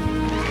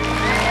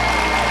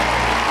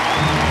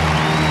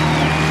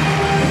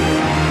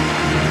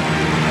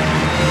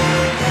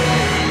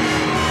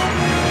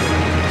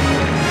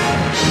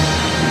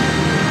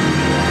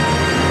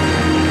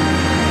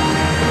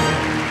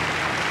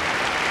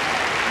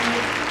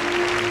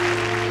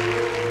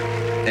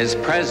 As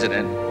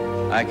president,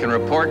 I can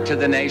report to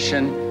the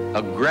nation,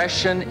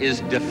 aggression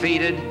is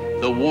defeated,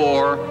 the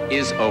war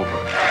is over.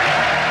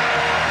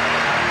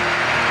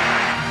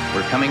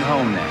 We're coming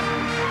home now,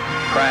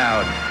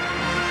 proud,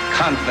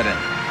 confident,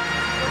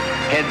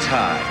 heads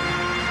high.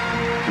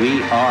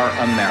 We are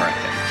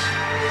Americans.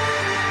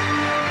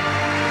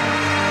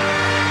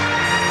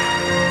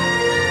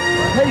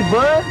 Hey,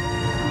 bud.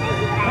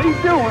 How you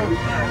doing?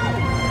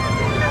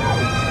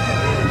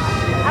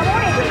 I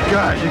want it.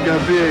 Gosh, you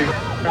got big.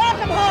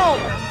 Welcome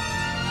home.